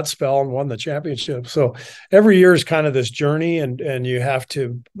through that spell and won the championship. So every year is kind of this journey, and you have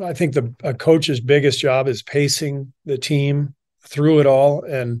to, I think a coach's biggest job is pacing the team through it all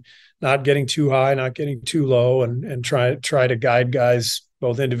and not getting too high, not getting too low, and try to guide guys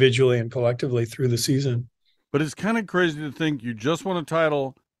both individually and collectively through the season. But it's kind of crazy to think you just won a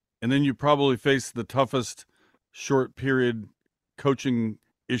title and then you probably face the toughest short period coaching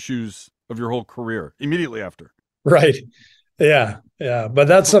issues of your whole career immediately after. Right. Yeah. But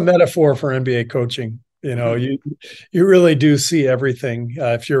that's a metaphor for NBA coaching. You really do see everything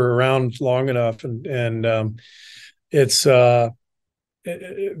if you're around long enough, and it's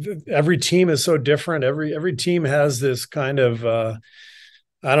every team is so different. Every team has this kind of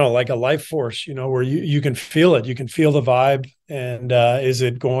I don't know, like a life force, where you can feel it. You can feel the vibe. And is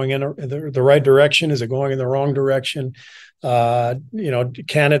it going in the right direction? Is it going in the wrong direction? Can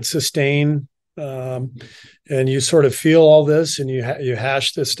it sustain? And you sort of feel all this, and you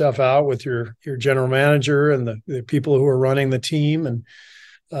hash this stuff out with your general manager and the people who are running the team, and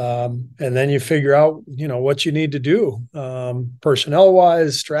then you figure out what you need to do, personnel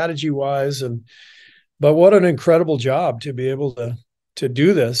wise, strategy wise, but what an incredible job to be able to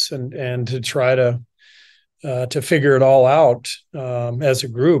do this and to try to figure it all out as a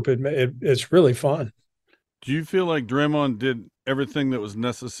group. It's really fun. Do you feel like Draymond did everything that was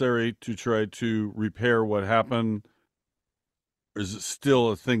necessary to try to repair what happened? Or is it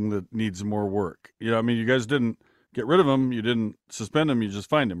still a thing that needs more work? You guys didn't get rid of him. You didn't suspend him. You just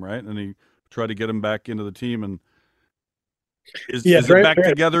fined him, right? And he tried to get him back into the team. And is it back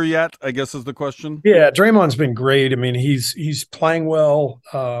together yet, I guess is the question? Yeah, Draymond's been great. I mean, he's playing well.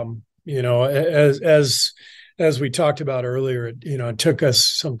 As we talked about earlier, it took us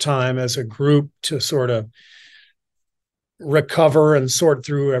some time as a group to sort of recover and sort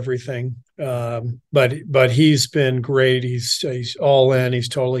through everything. But he's been great. He's all in. He's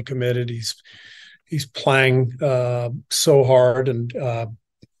totally committed. He's playing so hard, and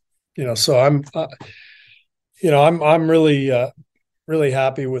so I'm really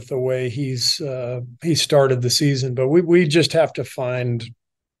happy with the way he started the season. But we just have to find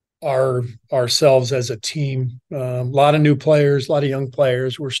ourselves as a team. A lot of new players, a lot of young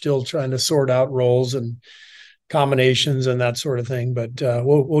players. We're still trying to sort out roles and combinations and that sort of thing, but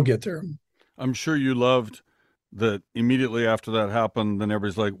we'll get there. I'm sure you loved that immediately after that happened, then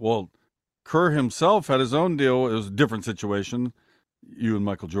everybody's like, well, Kerr himself had his own deal. It was a different situation. You and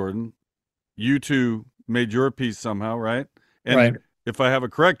Michael Jordan, you two made your piece somehow, right? And right. If I have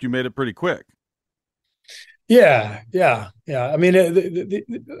it correct, you made it pretty quick. Yeah. I mean,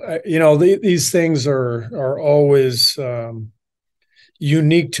 these things are always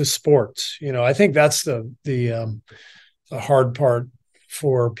unique to sports. I think that's the hard part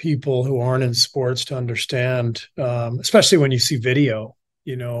for people who aren't in sports to understand, especially when you see video.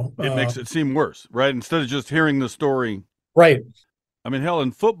 It makes it seem worse, right? Instead of just hearing the story, right? I mean, hell,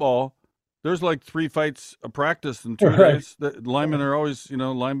 in football, there's like 3 fights a practice in 2 days. The linemen are always,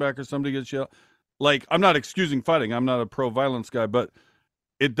 linebacker, somebody gets yelled. Like, I'm not excusing fighting. I'm not a pro-violence guy, but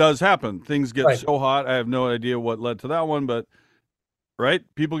it does happen. Things get so hot. I have no idea what led to that one, but, right?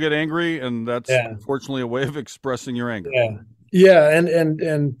 People get angry, and that's unfortunately a way of expressing your anger. Yeah,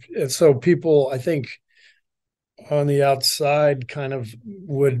 and so people, I think, on the outside kind of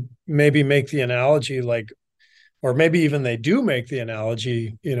would maybe make the analogy or maybe even they do make the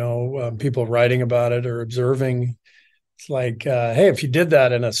analogy, people writing about it or observing. It's like, hey, if you did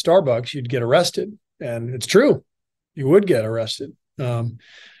that in a Starbucks, you'd get arrested. And it's true. You would get arrested.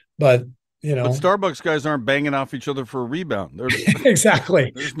 But Starbucks guys aren't banging off each other for a rebound. They're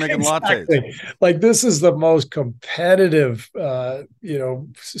exactly. They're just making lattes. Like, this is the most competitive,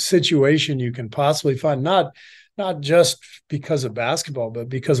 situation you can possibly find. Not just because of basketball, but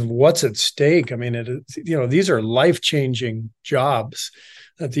because of what's at stake. I mean, these are life-changing jobs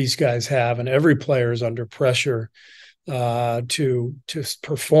that these guys have, and every player is under pressure to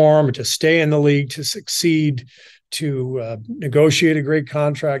perform, to stay in the league, to succeed, to negotiate a great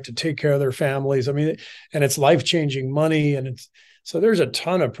contract, to take care of their families. I mean, and it's life-changing money, and so there's a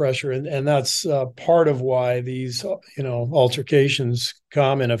ton of pressure, and that's part of why these altercations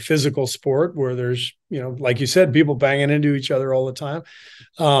come in a physical sport where there's like you said, people banging into each other all the time.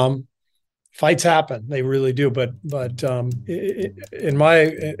 Fights happen, they really do. But in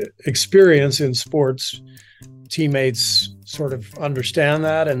my experience in sports, teammates sort of understand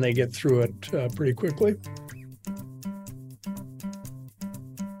that and they get through it pretty quickly.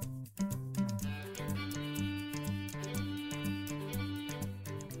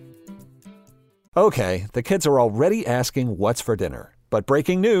 Okay, the kids are already asking what's for dinner. But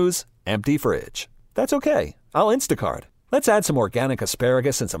breaking news, empty fridge. That's okay. I'll Instacart. Let's add some organic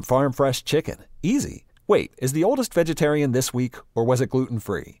asparagus and some farm fresh chicken. Easy. Wait, is the oldest vegetarian this week, or was it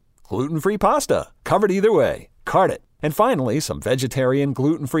gluten-free? Gluten-free pasta. Covered either way. Cart it. And finally, some vegetarian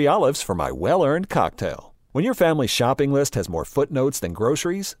gluten-free olives for my well-earned cocktail. When your family's shopping list has more footnotes than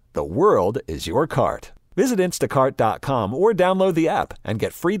groceries, the world is your cart. Visit Instacart.com or download the app and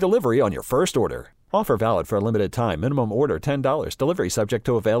get free delivery on your first order. Offer valid for a limited time. Minimum order $10. Delivery subject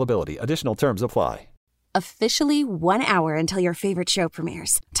to availability. Additional terms apply. Officially 1 hour until your favorite show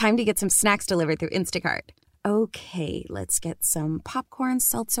premieres. Time to get some snacks delivered through Instacart. Okay, let's get some popcorn,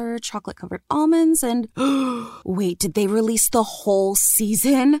 seltzer, chocolate-covered almonds, and... Wait, did they release the whole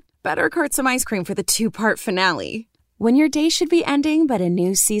season? Better cart some ice cream for the 2-part finale. When your day should be ending but a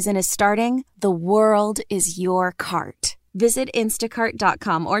new season is starting, the world is your cart. Visit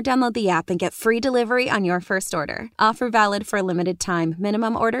instacart.com or download the app and get free delivery on your first order. Offer valid for a limited time.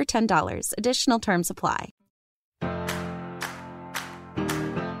 Minimum order $10. Additional terms apply.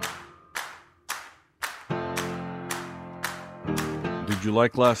 Did you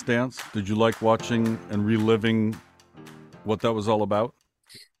like Last Dance? Did you like watching and reliving what that was all about?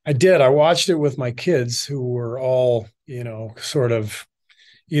 I did. I watched it with my kids who were all, sort of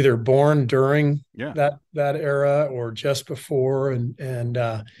either born during that era or just before. And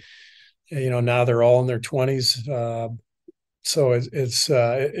now they're all in their 20s. So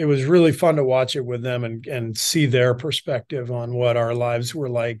it was really fun to watch it with them and see their perspective on what our lives were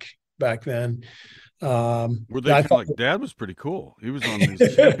like back then. Were they kind of like, Dad was pretty cool. He was on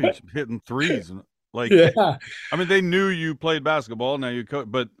these championships hitting threes and I mean, they knew you played basketball. Now you coach,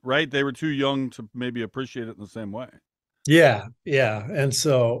 but right, they were too young to maybe appreciate it in the same way. Yeah. And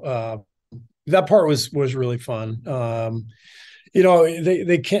so that part was really fun.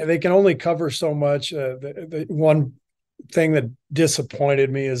 They can only cover so much. The one thing that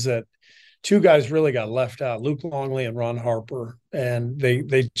disappointed me is that 2 guys really got left out, Luke Longley and Ron Harper, and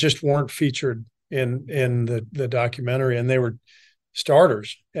they just weren't featured in the documentary, and they were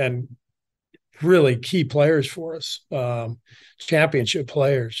starters and really key players for us, championship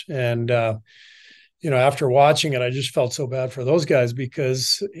players. And, after watching it, I just felt so bad for those guys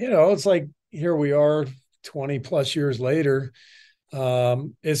because, it's like, here we are 20 plus years later.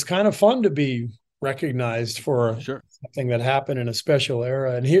 It's kind of fun to be recognized for something that happened in a special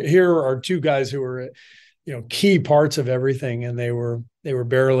era. And here are 2 guys who were, key parts of everything, and they were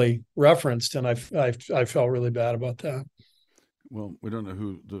barely referenced. And I felt really bad about that. Well, we don't know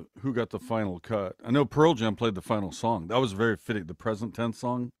who got the final cut. I know Pearl Jam played the final song. That was very fitting. The present tense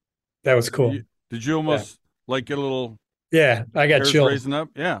song. That was cool. Did you almost get a little? Yeah, I got chills. Raising up.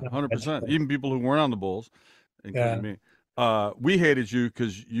 Yeah, 100%. Even people who weren't on the Bulls, including me. We hated you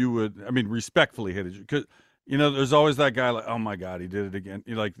because respectfully hated you because, there's always that guy like, oh my God, he did it again.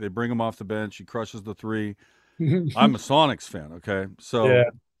 They bring him off the bench. He crushes the 3. I'm a Sonics fan. Okay. So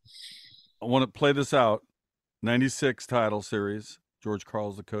I want to play this out. 96 title series. George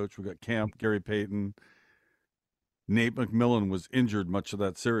Karl's the coach. We got Camp, Gary Payton. Nate McMillan was injured much of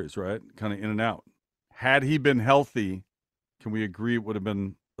that series, right? Kind of in and out. Had he been healthy, can we agree it would have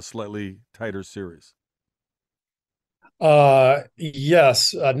been a slightly tighter series?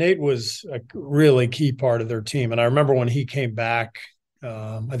 Yes. Nate was a really key part of their team. And I remember when he came back,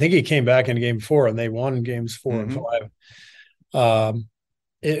 I think he came back in game 4 and they won games 4 and 5.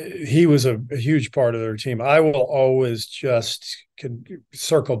 He was a huge part of their team. I will always just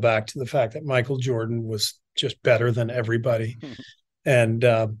circle back to the fact that Michael Jordan was just better than everybody. And,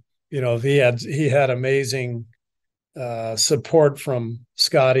 he had amazing support from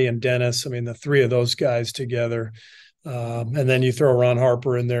Scotty and Dennis. I mean, the 3 of those guys together. And then you throw Ron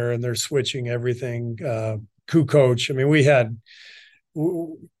Harper in there and they're switching everything. Kukoc. I mean,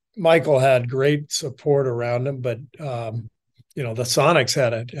 Michael had great support around him, but, the Sonics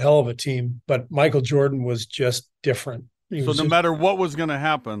had a hell of a team, but Michael Jordan was just different. So no matter what was going to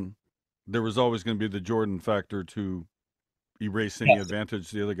happen, there was always going to be the Jordan factor to erase any advantage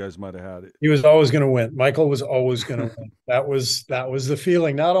the other guys might have had. He was always going to win. Michael was always going to win. That was the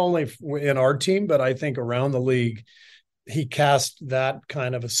feeling, not only in our team, but I think around the league. He cast that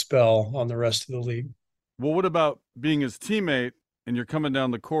kind of a spell on the rest of the league. Well, what about being his teammate and you're coming down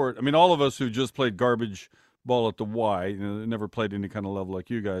the court? I mean, all of us who just played garbage ball at the Y, never played any kind of level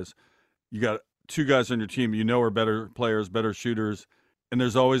like you guys. You got 2 guys on your team are better players, better shooters, and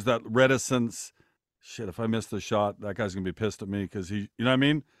there's always that reticence. Shit, if I miss the shot, that guy's gonna be pissed at me because he, you know what I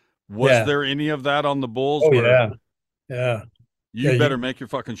mean? Was there any of that on the Bulls? Oh yeah. You better make your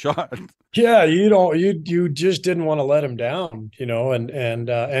fucking shot. Yeah, you just didn't want to let him down,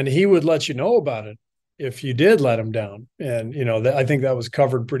 and he would let you know about it if you did let him down. And, I think that was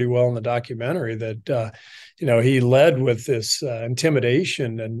covered pretty well in the documentary that, he led with this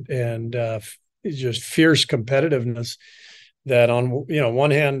intimidation and just fierce competitiveness that on,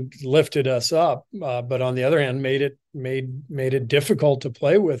 one hand lifted us up, but on the other hand made it difficult to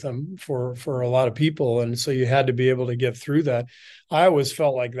play with him for a lot of people. And so you had to be able to get through that. I always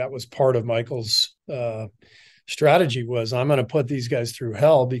felt like that was part of Michael's strategy was I'm going to put these guys through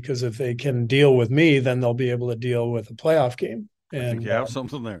hell because if they can deal with me, then they'll be able to deal with a playoff game. And I think you have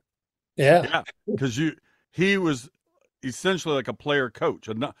something there. Yeah. Because he was essentially like a player coach,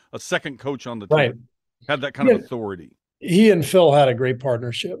 a second coach on the team. Right. had that kind of authority. He and Phil had a great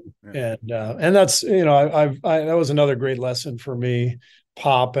partnership, Yeah. and that's, you know, that was another great lesson for me.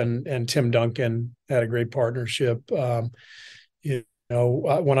 Pop and Tim Duncan had a great partnership. You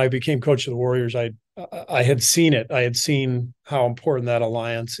know, when I became coach of the Warriors, I had seen it. I had seen how important that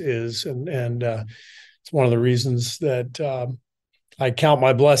alliance is, and it's one of the reasons that I count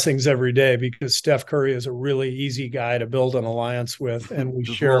my blessings every day, because Steph Curry is a really easy guy to build an alliance with, and we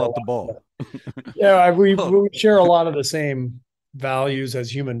Just share roll out the ball. Yeah, we share a lot of the same values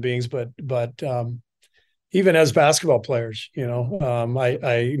as human beings, but even as basketball players, you know,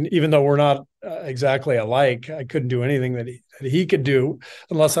 I even though we're not exactly alike, I couldn't do anything that he could do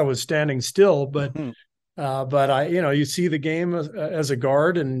unless I was standing still. But I, you know, you see the game as a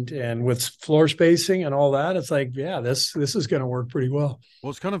guard and with floor spacing and all that, it's like, yeah, this is going to work pretty well. Well,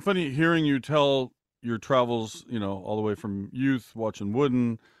 it's kind of funny hearing you tell your travels, you know, all the way from youth watching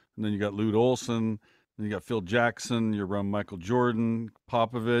Wooden, and then you got Lute Olson, and you got Phil Jackson, you're around Michael Jordan,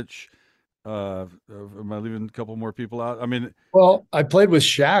 Popovich. Am I leaving a couple more people out? I mean, well, I played with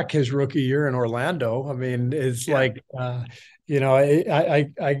Shaq his rookie year in Orlando. I mean, it's like, you know,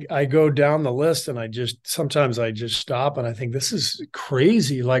 I go down the list, and sometimes I just stop and I think, this is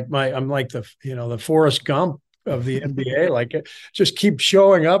crazy. Like I'm like the Forrest Gump of the NBA. Like, it just keep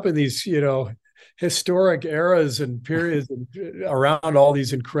showing up in these, you know, historic eras and periods around all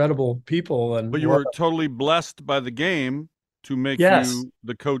these incredible people. But you were totally blessed by the game to make you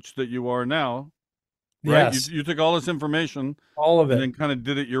the coach that you are now, right? Yes. You took all this information, all of it, and then kind of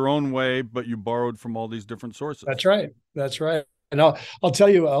did it your own way, but you borrowed from all these different sources. That's right. And I'll tell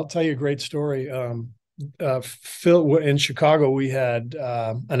you a great story. Phil, in Chicago, we had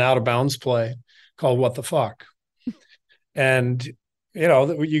an out of bounds play called "What the Fuck," and you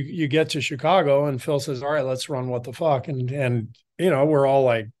know, you get to Chicago, and Phil says, "All right, let's run What the Fuck," and you know, we're all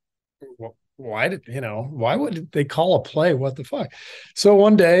like, well, why would they call a play "What the Fuck"? So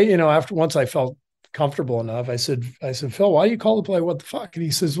one day, you know, once I felt comfortable enough, I said, Phil, why do you call the play "What the Fuck"? And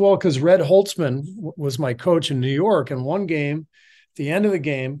he says, well, because Red Holtzman was my coach in New York, and one game, at the end of the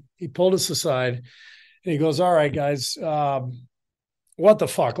game, he pulled us aside and he goes, all right, guys, what the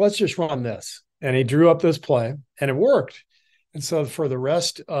fuck? Let's just run this. And he drew up this play, and it worked. And so for the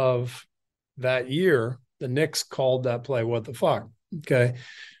rest of that year, the Knicks called that play "What the Fuck." Okay.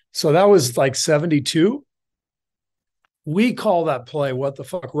 So that was like 72. We call that play "What the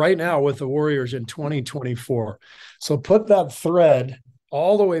Fuck" right now with the Warriors in 2024. So put that thread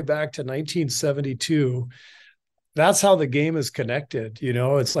all the way back to 1972. That's how the game is connected. You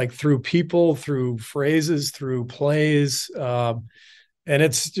know, it's like through people, through phrases, through plays. And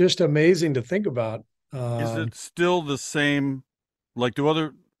it's just amazing to think about. Is it still the same? Like, do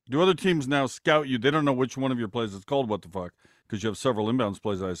other teams now scout you? They don't know which one of your plays is called "What the Fuck" because you have several inbounds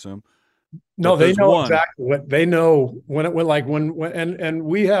plays, I assume. No, they know exactly what they know when it went, like when and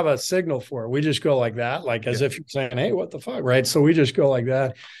we have a signal for it. We just go like that, like as if you're saying, "Hey, what the fuck," right? So we just go like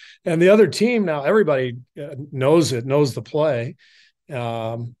that, and the other team, now everybody knows the play,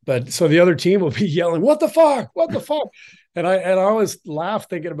 but so the other team will be yelling, "What the fuck? What the fuck?" And I always laugh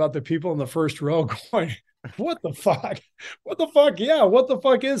thinking about the people in the first row going, "What the fuck? What the fuck? Yeah, what the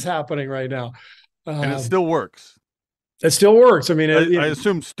fuck is happening right now?" And it still works. It still works. I mean, I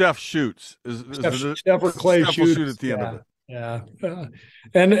assume Steph shoots. Steph or Clay Steph will shoot at the end of it. Yeah.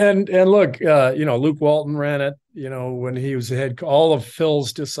 And look, you know, Luke Walton ran it, you know, when he was the head. All of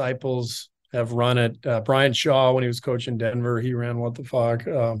Phil's disciples have run it. Brian Shaw, when he was coaching Denver, he ran "What the Fuck."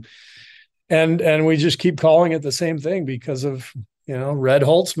 And we just keep calling it the same thing because of, you know, Red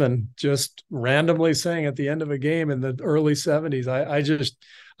Holtzman just randomly saying at the end of a game in the early 70s.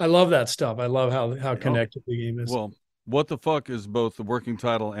 I love that stuff. I love how connected the game is. Well, "What the Fuck" is both the working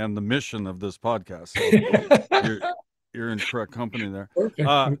title and the mission of this podcast. So you're in correct company there.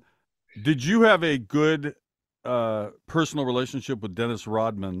 Did you have a good personal relationship with Dennis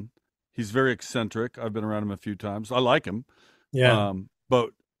Rodman? He's very eccentric. I've been around him a few times. I like him. Yeah. But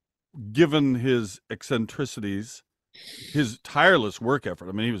given his eccentricities, his tireless work effort,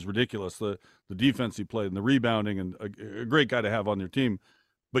 I mean, he was ridiculous. The defense he played and the rebounding, and a great guy to have on your team.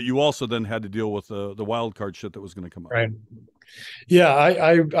 But you also then had to deal with the wild card shit that was going to come up. Right. Yeah,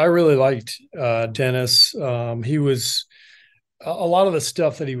 I really liked Dennis. He was a lot of the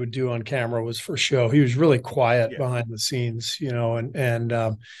stuff that he would do on camera was for show. He was really quiet behind the scenes, you know, and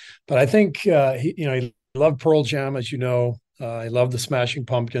but I think he loved Pearl Jam, as you know. He loved the Smashing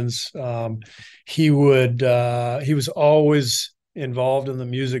Pumpkins. He was always involved in the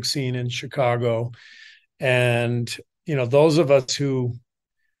music scene in Chicago, and you know, those of us who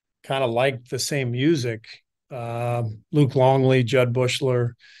kind of liked the same music, Luke Longley, Judd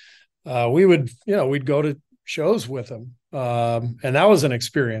Bushler, we'd go to shows with him. And that was an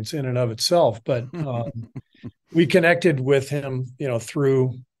experience in and of itself, but we connected with him,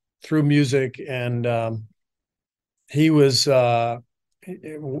 through music, and he was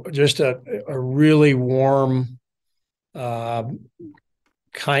just a really warm,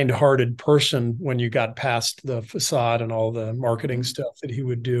 kind-hearted person when you got past the facade and all the marketing stuff that he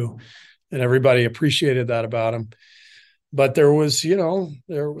would do, and everybody appreciated that about him. But there was,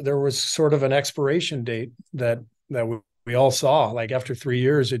 there was sort of an expiration date that we all saw. Like after 3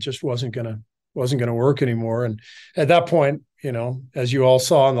 years, it just wasn't gonna work anymore. And at that point, as you all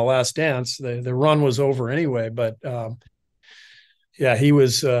saw in The Last Dance, the run was over anyway. But yeah, he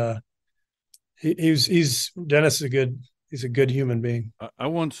was. He's Dennis is he's a good human being. I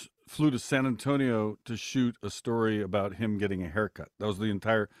once flew to San Antonio to shoot a story about him getting a haircut. That was the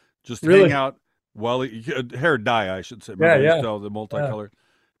entire hang out while hair dye, I should say. Remember the multicolored.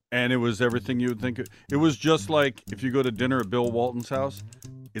 And it was everything you would think. It was just like if you go to dinner at Bill Walton's house,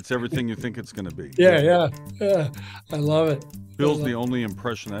 it's everything you think it's going to be. Yeah. I love it. Bill's the only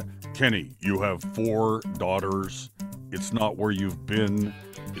impression that, Kenny, you have 4 daughters. It's not where you've been,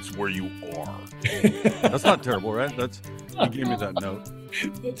 it's where you are. That's not terrible, right? He gave me that note.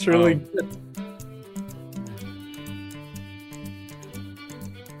 That's really good.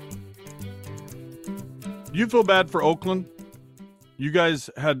 Do you feel bad for Oakland? You guys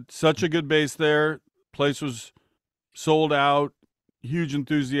had such a good base there. Place was sold out, huge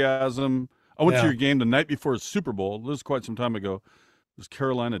enthusiasm. I went to your game the night before Super Bowl. This was quite some time ago. It was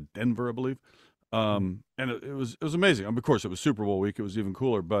Carolina, Denver, I believe. And it was amazing. Of course, it was Super Bowl week. It was even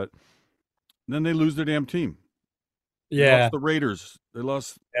cooler. But then they lose their damn team. They lost the Raiders. They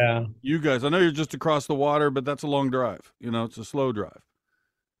lost you guys. I know you're just across the water, but that's a long drive. It's a slow drive.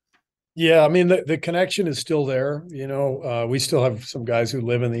 Yeah, I mean, the connection is still there. We still have some guys who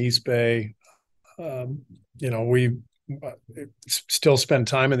live in the East Bay. We still spend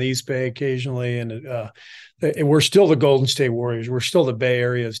time in the East Bay occasionally, and we're still the Golden State Warriors. We're still the Bay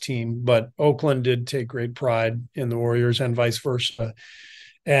Area's team, but Oakland did take great pride in the Warriors and vice versa.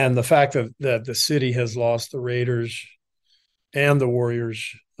 And the fact that the city has lost the Raiders and the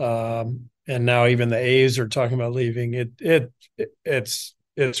Warriors, and now even the A's are talking about leaving.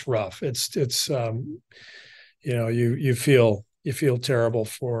 It's rough. It's you feel terrible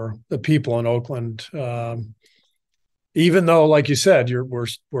for the people in Oakland. Even though, like you said,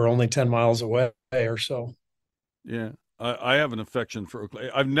 we're only 10 miles away or so. Yeah, I have an affection for Oakland.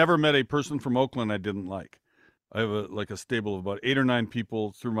 I've never met a person from Oakland I didn't like. I have a stable of about 8 or 9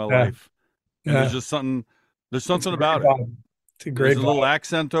 people through my life, and there's just something. There's something about it. It's a great. There's a little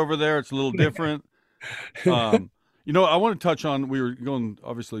accent over there. It's a little different. I want to touch on. We were going.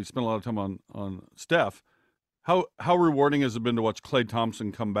 Obviously, spent a lot of time on Steph. How rewarding has it been to watch Klay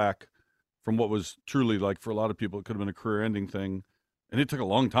Thompson come back from what was truly, like, for a lot of people, it could have been a career-ending thing, and it took a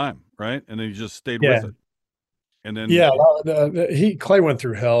long time, right? And then he just stayed with it. And then Klay went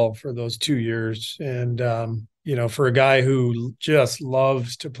through hell for those 2 years, and for a guy who just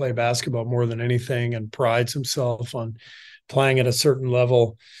loves to play basketball more than anything and prides himself on playing at a certain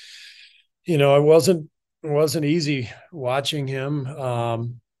level, it wasn't easy watching him.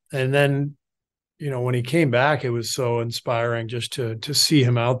 And then, when he came back, it was so inspiring just to see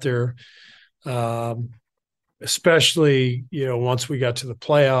him out there. Especially, once we got to the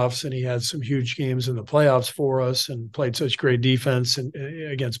playoffs and he had some huge games in the playoffs for us and played such great defense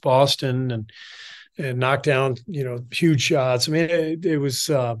against Boston and knocked down, huge shots. I mean, it was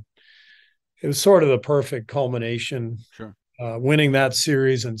sort of the perfect culmination. Sure. Winning that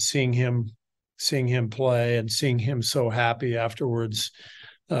series and seeing him play and seeing him so happy afterwards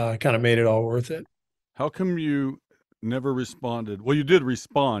kind of made it all worth it. How come you never responded? Well, you did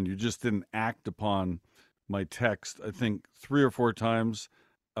respond. You just didn't act upon my text. I think 3 or 4 times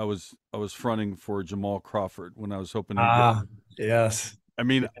I was fronting for Jamal Crawford when I was hoping to get. Yes. I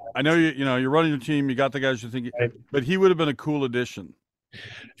mean, I know you're running your team. You got the guys you're thinking, right. But he would have been a cool addition.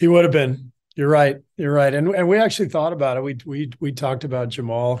 He would have been. You're right. And we actually thought about it. We talked about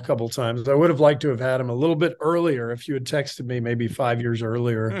Jamal a couple of times. I would have liked to have had him a little bit earlier if you had texted me maybe 5 years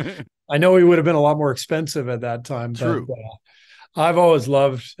earlier. I know he would have been a lot more expensive at that time. True. But, I've always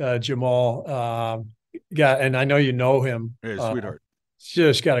loved Jamal. And I know you know him. Hey, sweetheart.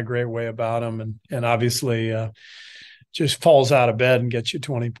 Just got a great way about him, and obviously just falls out of bed and gets you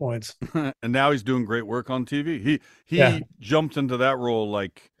 20 points. And now he's doing great work on TV. He jumped into that role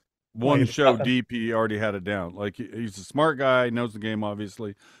like one show deep. He already had it down. Like, he's a smart guy, knows the game,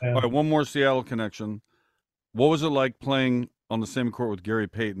 obviously. Yeah. All right, one more Seattle connection. What was it like playing on the same court with Gary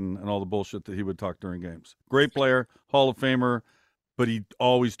Payton and all the bullshit that he would talk during games? Great player, Hall of Famer. but he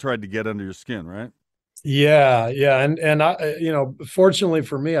always tried to get under your skin, right? Yeah. And I, fortunately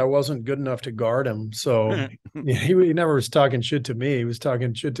for me, I wasn't good enough to guard him. So he never was talking shit to me. He was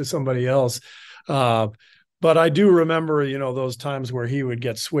talking shit to somebody else. But I do remember, those times where he would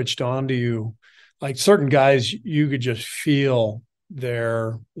get switched on to you. Like certain guys, you could just feel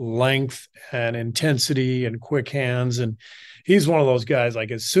their length and intensity and quick hands. And he's one of those guys, like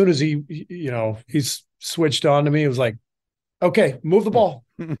as soon as he's switched on to me, it was like, okay, move the ball.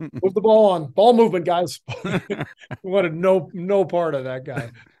 Move the ball on. Ball movement, guys. Wanted no part of that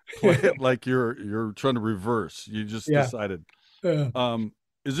guy. Play it like you're trying to reverse. You just decided.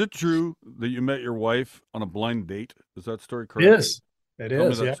 Is it true that you met your wife on a blind date? Is that story correct? Yes, Tell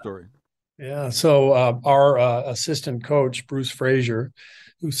me that story. Yeah. So our assistant coach, Bruce Frazier,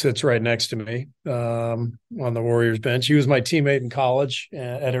 who sits right next to me on the Warriors bench, he was my teammate in college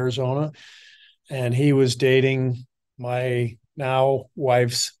at Arizona, and he was dating my now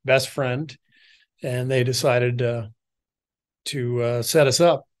wife's best friend, and they decided to set us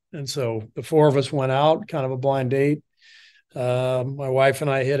up. And so the four of us went out, kind of a blind date. My wife and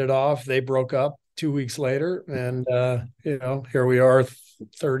I hit it off. They broke up 2 weeks later, and here we are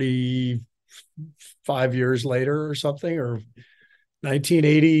 35 years later or something, or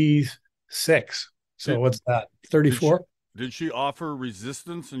 1986. So what's that, 34? Did she offer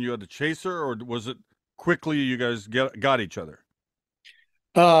resistance and you had to chase her, or was it quickly you guys got each other?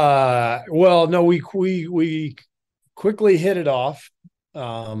 Well, no, we quickly hit it off.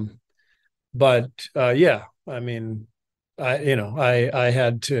 But yeah, I mean, I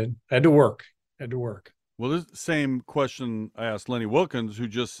had to work. Well, this same question I asked Lenny Wilkins, who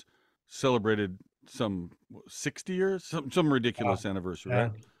just celebrated some 60 years, some ridiculous anniversary,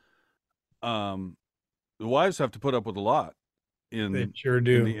 right? The wives have to put up with a lot they sure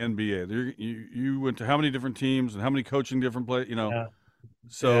do. In the NBA. You went to how many different teams and how many coaching different places,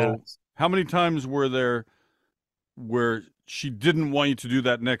 So how many times were there where she didn't want you to do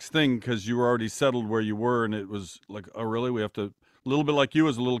that next thing because you were already settled where you were, and it was like, oh, really? We have to, a little bit like you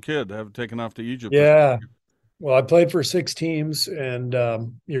as a little kid, have taken off to Egypt. Yeah. Well, I played for 6 teams, and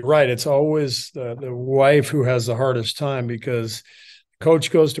you're right. It's always the wife who has the hardest time because coach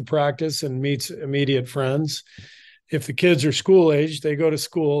goes to practice and meets immediate friends. If the kids are school age, they go to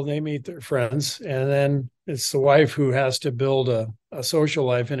school, they meet their friends, and then it's the wife who has to build a social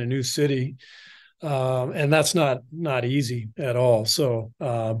life in a new city. And that's not easy at all. So,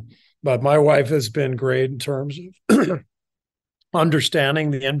 but my wife has been great in terms of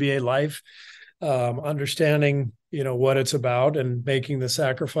understanding the NBA life, understanding, what it's about and making the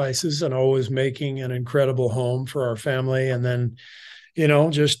sacrifices and always making an incredible home for our family. And then,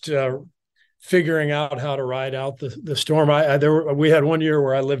 just figuring out how to ride out the storm. We had one year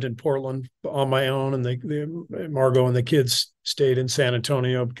where I lived in Portland on my own, and Margot and the kids stayed in San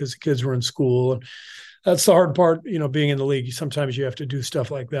Antonio because the kids were in school. And that's the hard part, being in the league. Sometimes you have to do stuff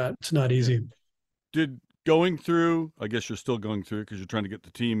like that. It's not easy. Going through, I guess you're still going through because you're trying to get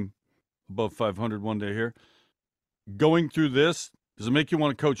the team above 500 one day here. Going through this, does it make you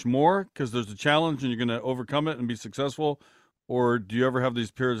want to coach more because there's a challenge and you're going to overcome it and be successful? Or do you ever have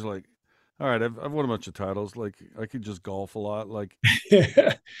these periods like, all right, I've won a bunch of titles. Like I could just golf a lot. Like,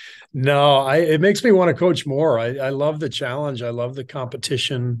 no, it makes me want to coach more. I love the challenge. I love the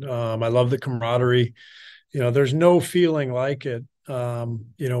competition. I love the camaraderie. There's no feeling like it.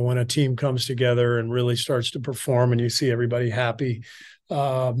 When a team comes together and really starts to perform, and you see everybody happy.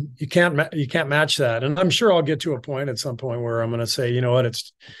 You can't match that. And I'm sure I'll get to a point at some point where I'm going to say, you know what,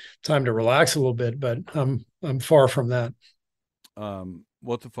 it's time to relax a little bit. But I'm far from that.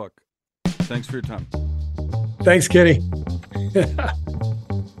 What the fuck? Thanks for your time. Thanks, Kenny.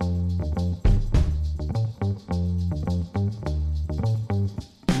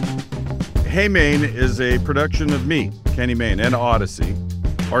 Hey Maine is a production of me, Kenny Mayne, and Odyssey.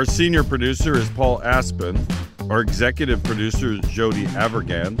 Our senior producer is Paul Aspen. Our executive producer is Jody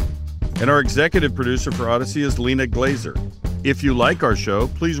Avergan. And our executive producer for Odyssey is Lena Glazer. If you like our show,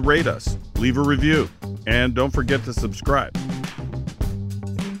 please rate us, leave a review, and don't forget to subscribe.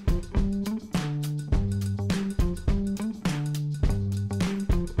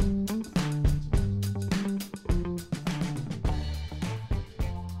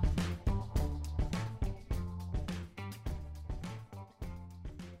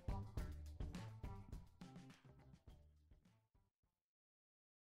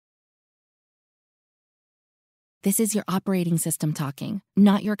 This is your operating system talking,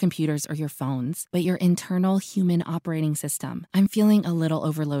 not your computers or your phones, but your internal human operating system. I'm feeling a little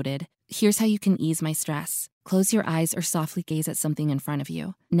overloaded. Here's how you can ease my stress. Close your eyes or softly gaze at something in front of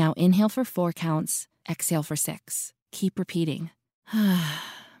you. Now inhale for 4 counts, exhale for 6. Keep repeating.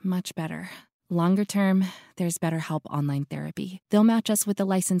 Much better. Longer term, there's BetterHelp Online Therapy. They'll match us with a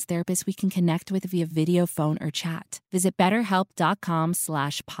licensed therapist we can connect with via video, phone, or chat. Visit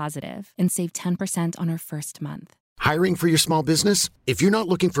BetterHelp.com/positive and save 10% on our first month. Hiring for your small business? If you're not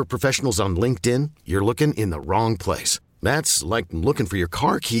looking for professionals on LinkedIn, you're looking in the wrong place. That's like looking for your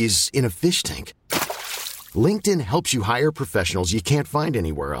car keys in a fish tank. LinkedIn helps you hire professionals you can't find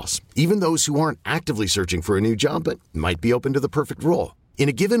anywhere else, even those who aren't actively searching for a new job but might be open to the perfect role. In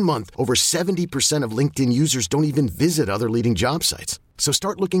a given month, over 70% of LinkedIn users don't even visit other leading job sites. So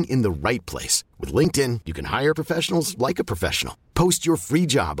start looking in the right place. With LinkedIn, you can hire professionals like a professional. Post your free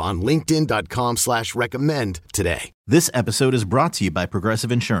job on linkedin.com/recommend today. This episode is brought to you by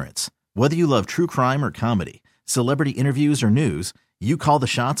Progressive Insurance. Whether you love true crime or comedy, celebrity interviews or news, you call the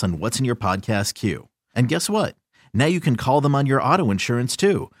shots on what's in your podcast queue. And guess what? Now you can call them on your auto insurance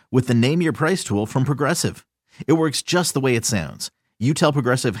too with the Name Your Price tool from Progressive. It works just the way it sounds. You tell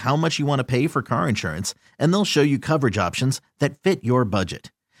Progressive how much you want to pay for car insurance, and they'll show you coverage options that fit your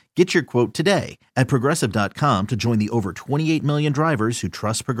budget. Get your quote today at Progressive.com to join the over 28 million drivers who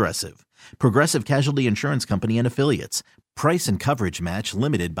trust Progressive. Progressive Casualty Insurance Company and Affiliates. Price and coverage match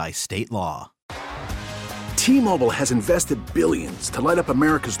limited by state law. T-Mobile has invested billions to light up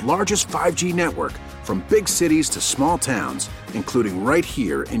America's largest 5G network, from big cities to small towns, including right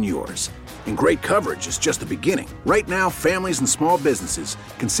here in yours. And great coverage is just the beginning. Right now, families and small businesses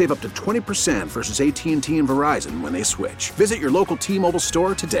can save up to 20% versus AT&T and Verizon when they switch. Visit your local T-Mobile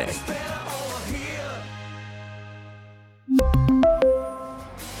store today.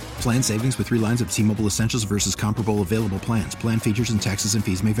 Plan savings with 3 lines of T-Mobile Essentials versus comparable available plans. Plan features and taxes and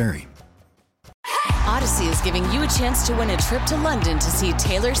fees may vary. Odyssey is giving you a chance to win a trip to London to see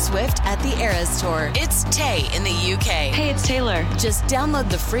Taylor Swift at the Eras Tour. It's Tay in the UK. Hey, it's Taylor. Just download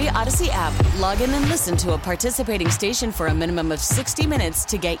the free Odyssey app, log in and listen to a participating station for a minimum of 60 minutes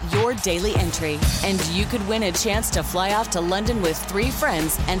to get your daily entry. And you could win a chance to fly off to London with 3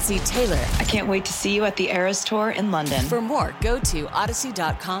 friends and see Taylor. I can't wait to see you at the Eras Tour in London. For more, go to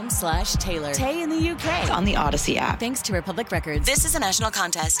odyssey.com/Taylor. Tay in the UK. It's on the Odyssey app. Thanks to Republic Records. This is a national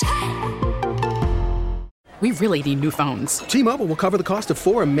contest. We really need new phones. T-Mobile will cover the cost of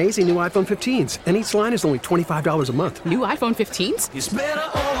 4 amazing new iPhone 15s, and each line is only $25 a month. New iPhone 15s? It's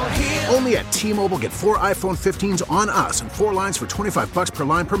better over here. Only at T-Mobile, get 4 iPhone 15s on us and 4 lines for $25 per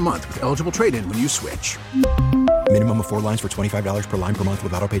line per month with eligible trade-in when you switch. Minimum of 4 lines for $25 per line per month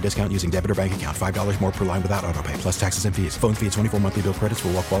with autopay discount using debit or bank account. $5 more per line without autopay, plus taxes and fees. Phone fee at 24 monthly bill credits for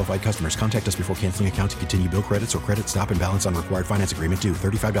well-qualified customers. Contact us before canceling account to continue bill credits or credit stop and balance on required finance agreement due.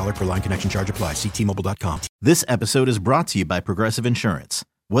 $35 per line connection charge applies. See T-Mobile.com. This episode is brought to you by Progressive Insurance.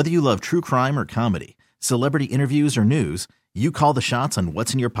 Whether you love true crime or comedy, celebrity interviews or news, you call the shots on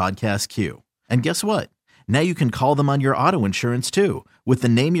what's in your podcast queue. And guess what? Now you can call them on your auto insurance too with the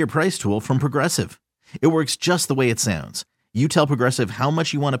Name Your Price tool from Progressive. It works just the way it sounds. You tell Progressive how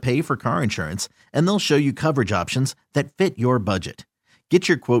much you want to pay for car insurance, and they'll show you coverage options that fit your budget. Get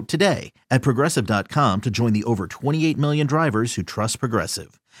your quote today at Progressive.com to join the over 28 million drivers who trust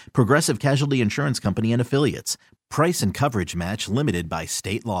Progressive. Progressive Casualty Insurance Company and Affiliates. Price and coverage match limited by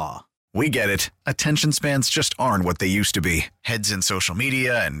state law. We get it. Attention spans just aren't what they used to be. Heads in social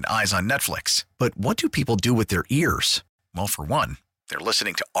media and eyes on Netflix. But what do people do with their ears? Well, for one, they're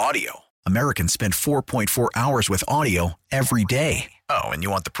listening to audio. Americans spend 4.4 hours with audio every day. Oh, and you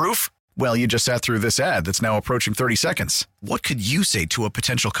want the proof? Well, you just sat through this ad that's now approaching 30 seconds. What could you say to a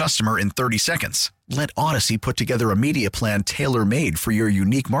potential customer in 30 seconds? Let Odyssey put together a media plan tailor-made for your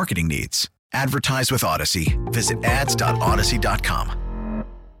unique marketing needs. Advertise with Odyssey. Visit ads.odyssey.com.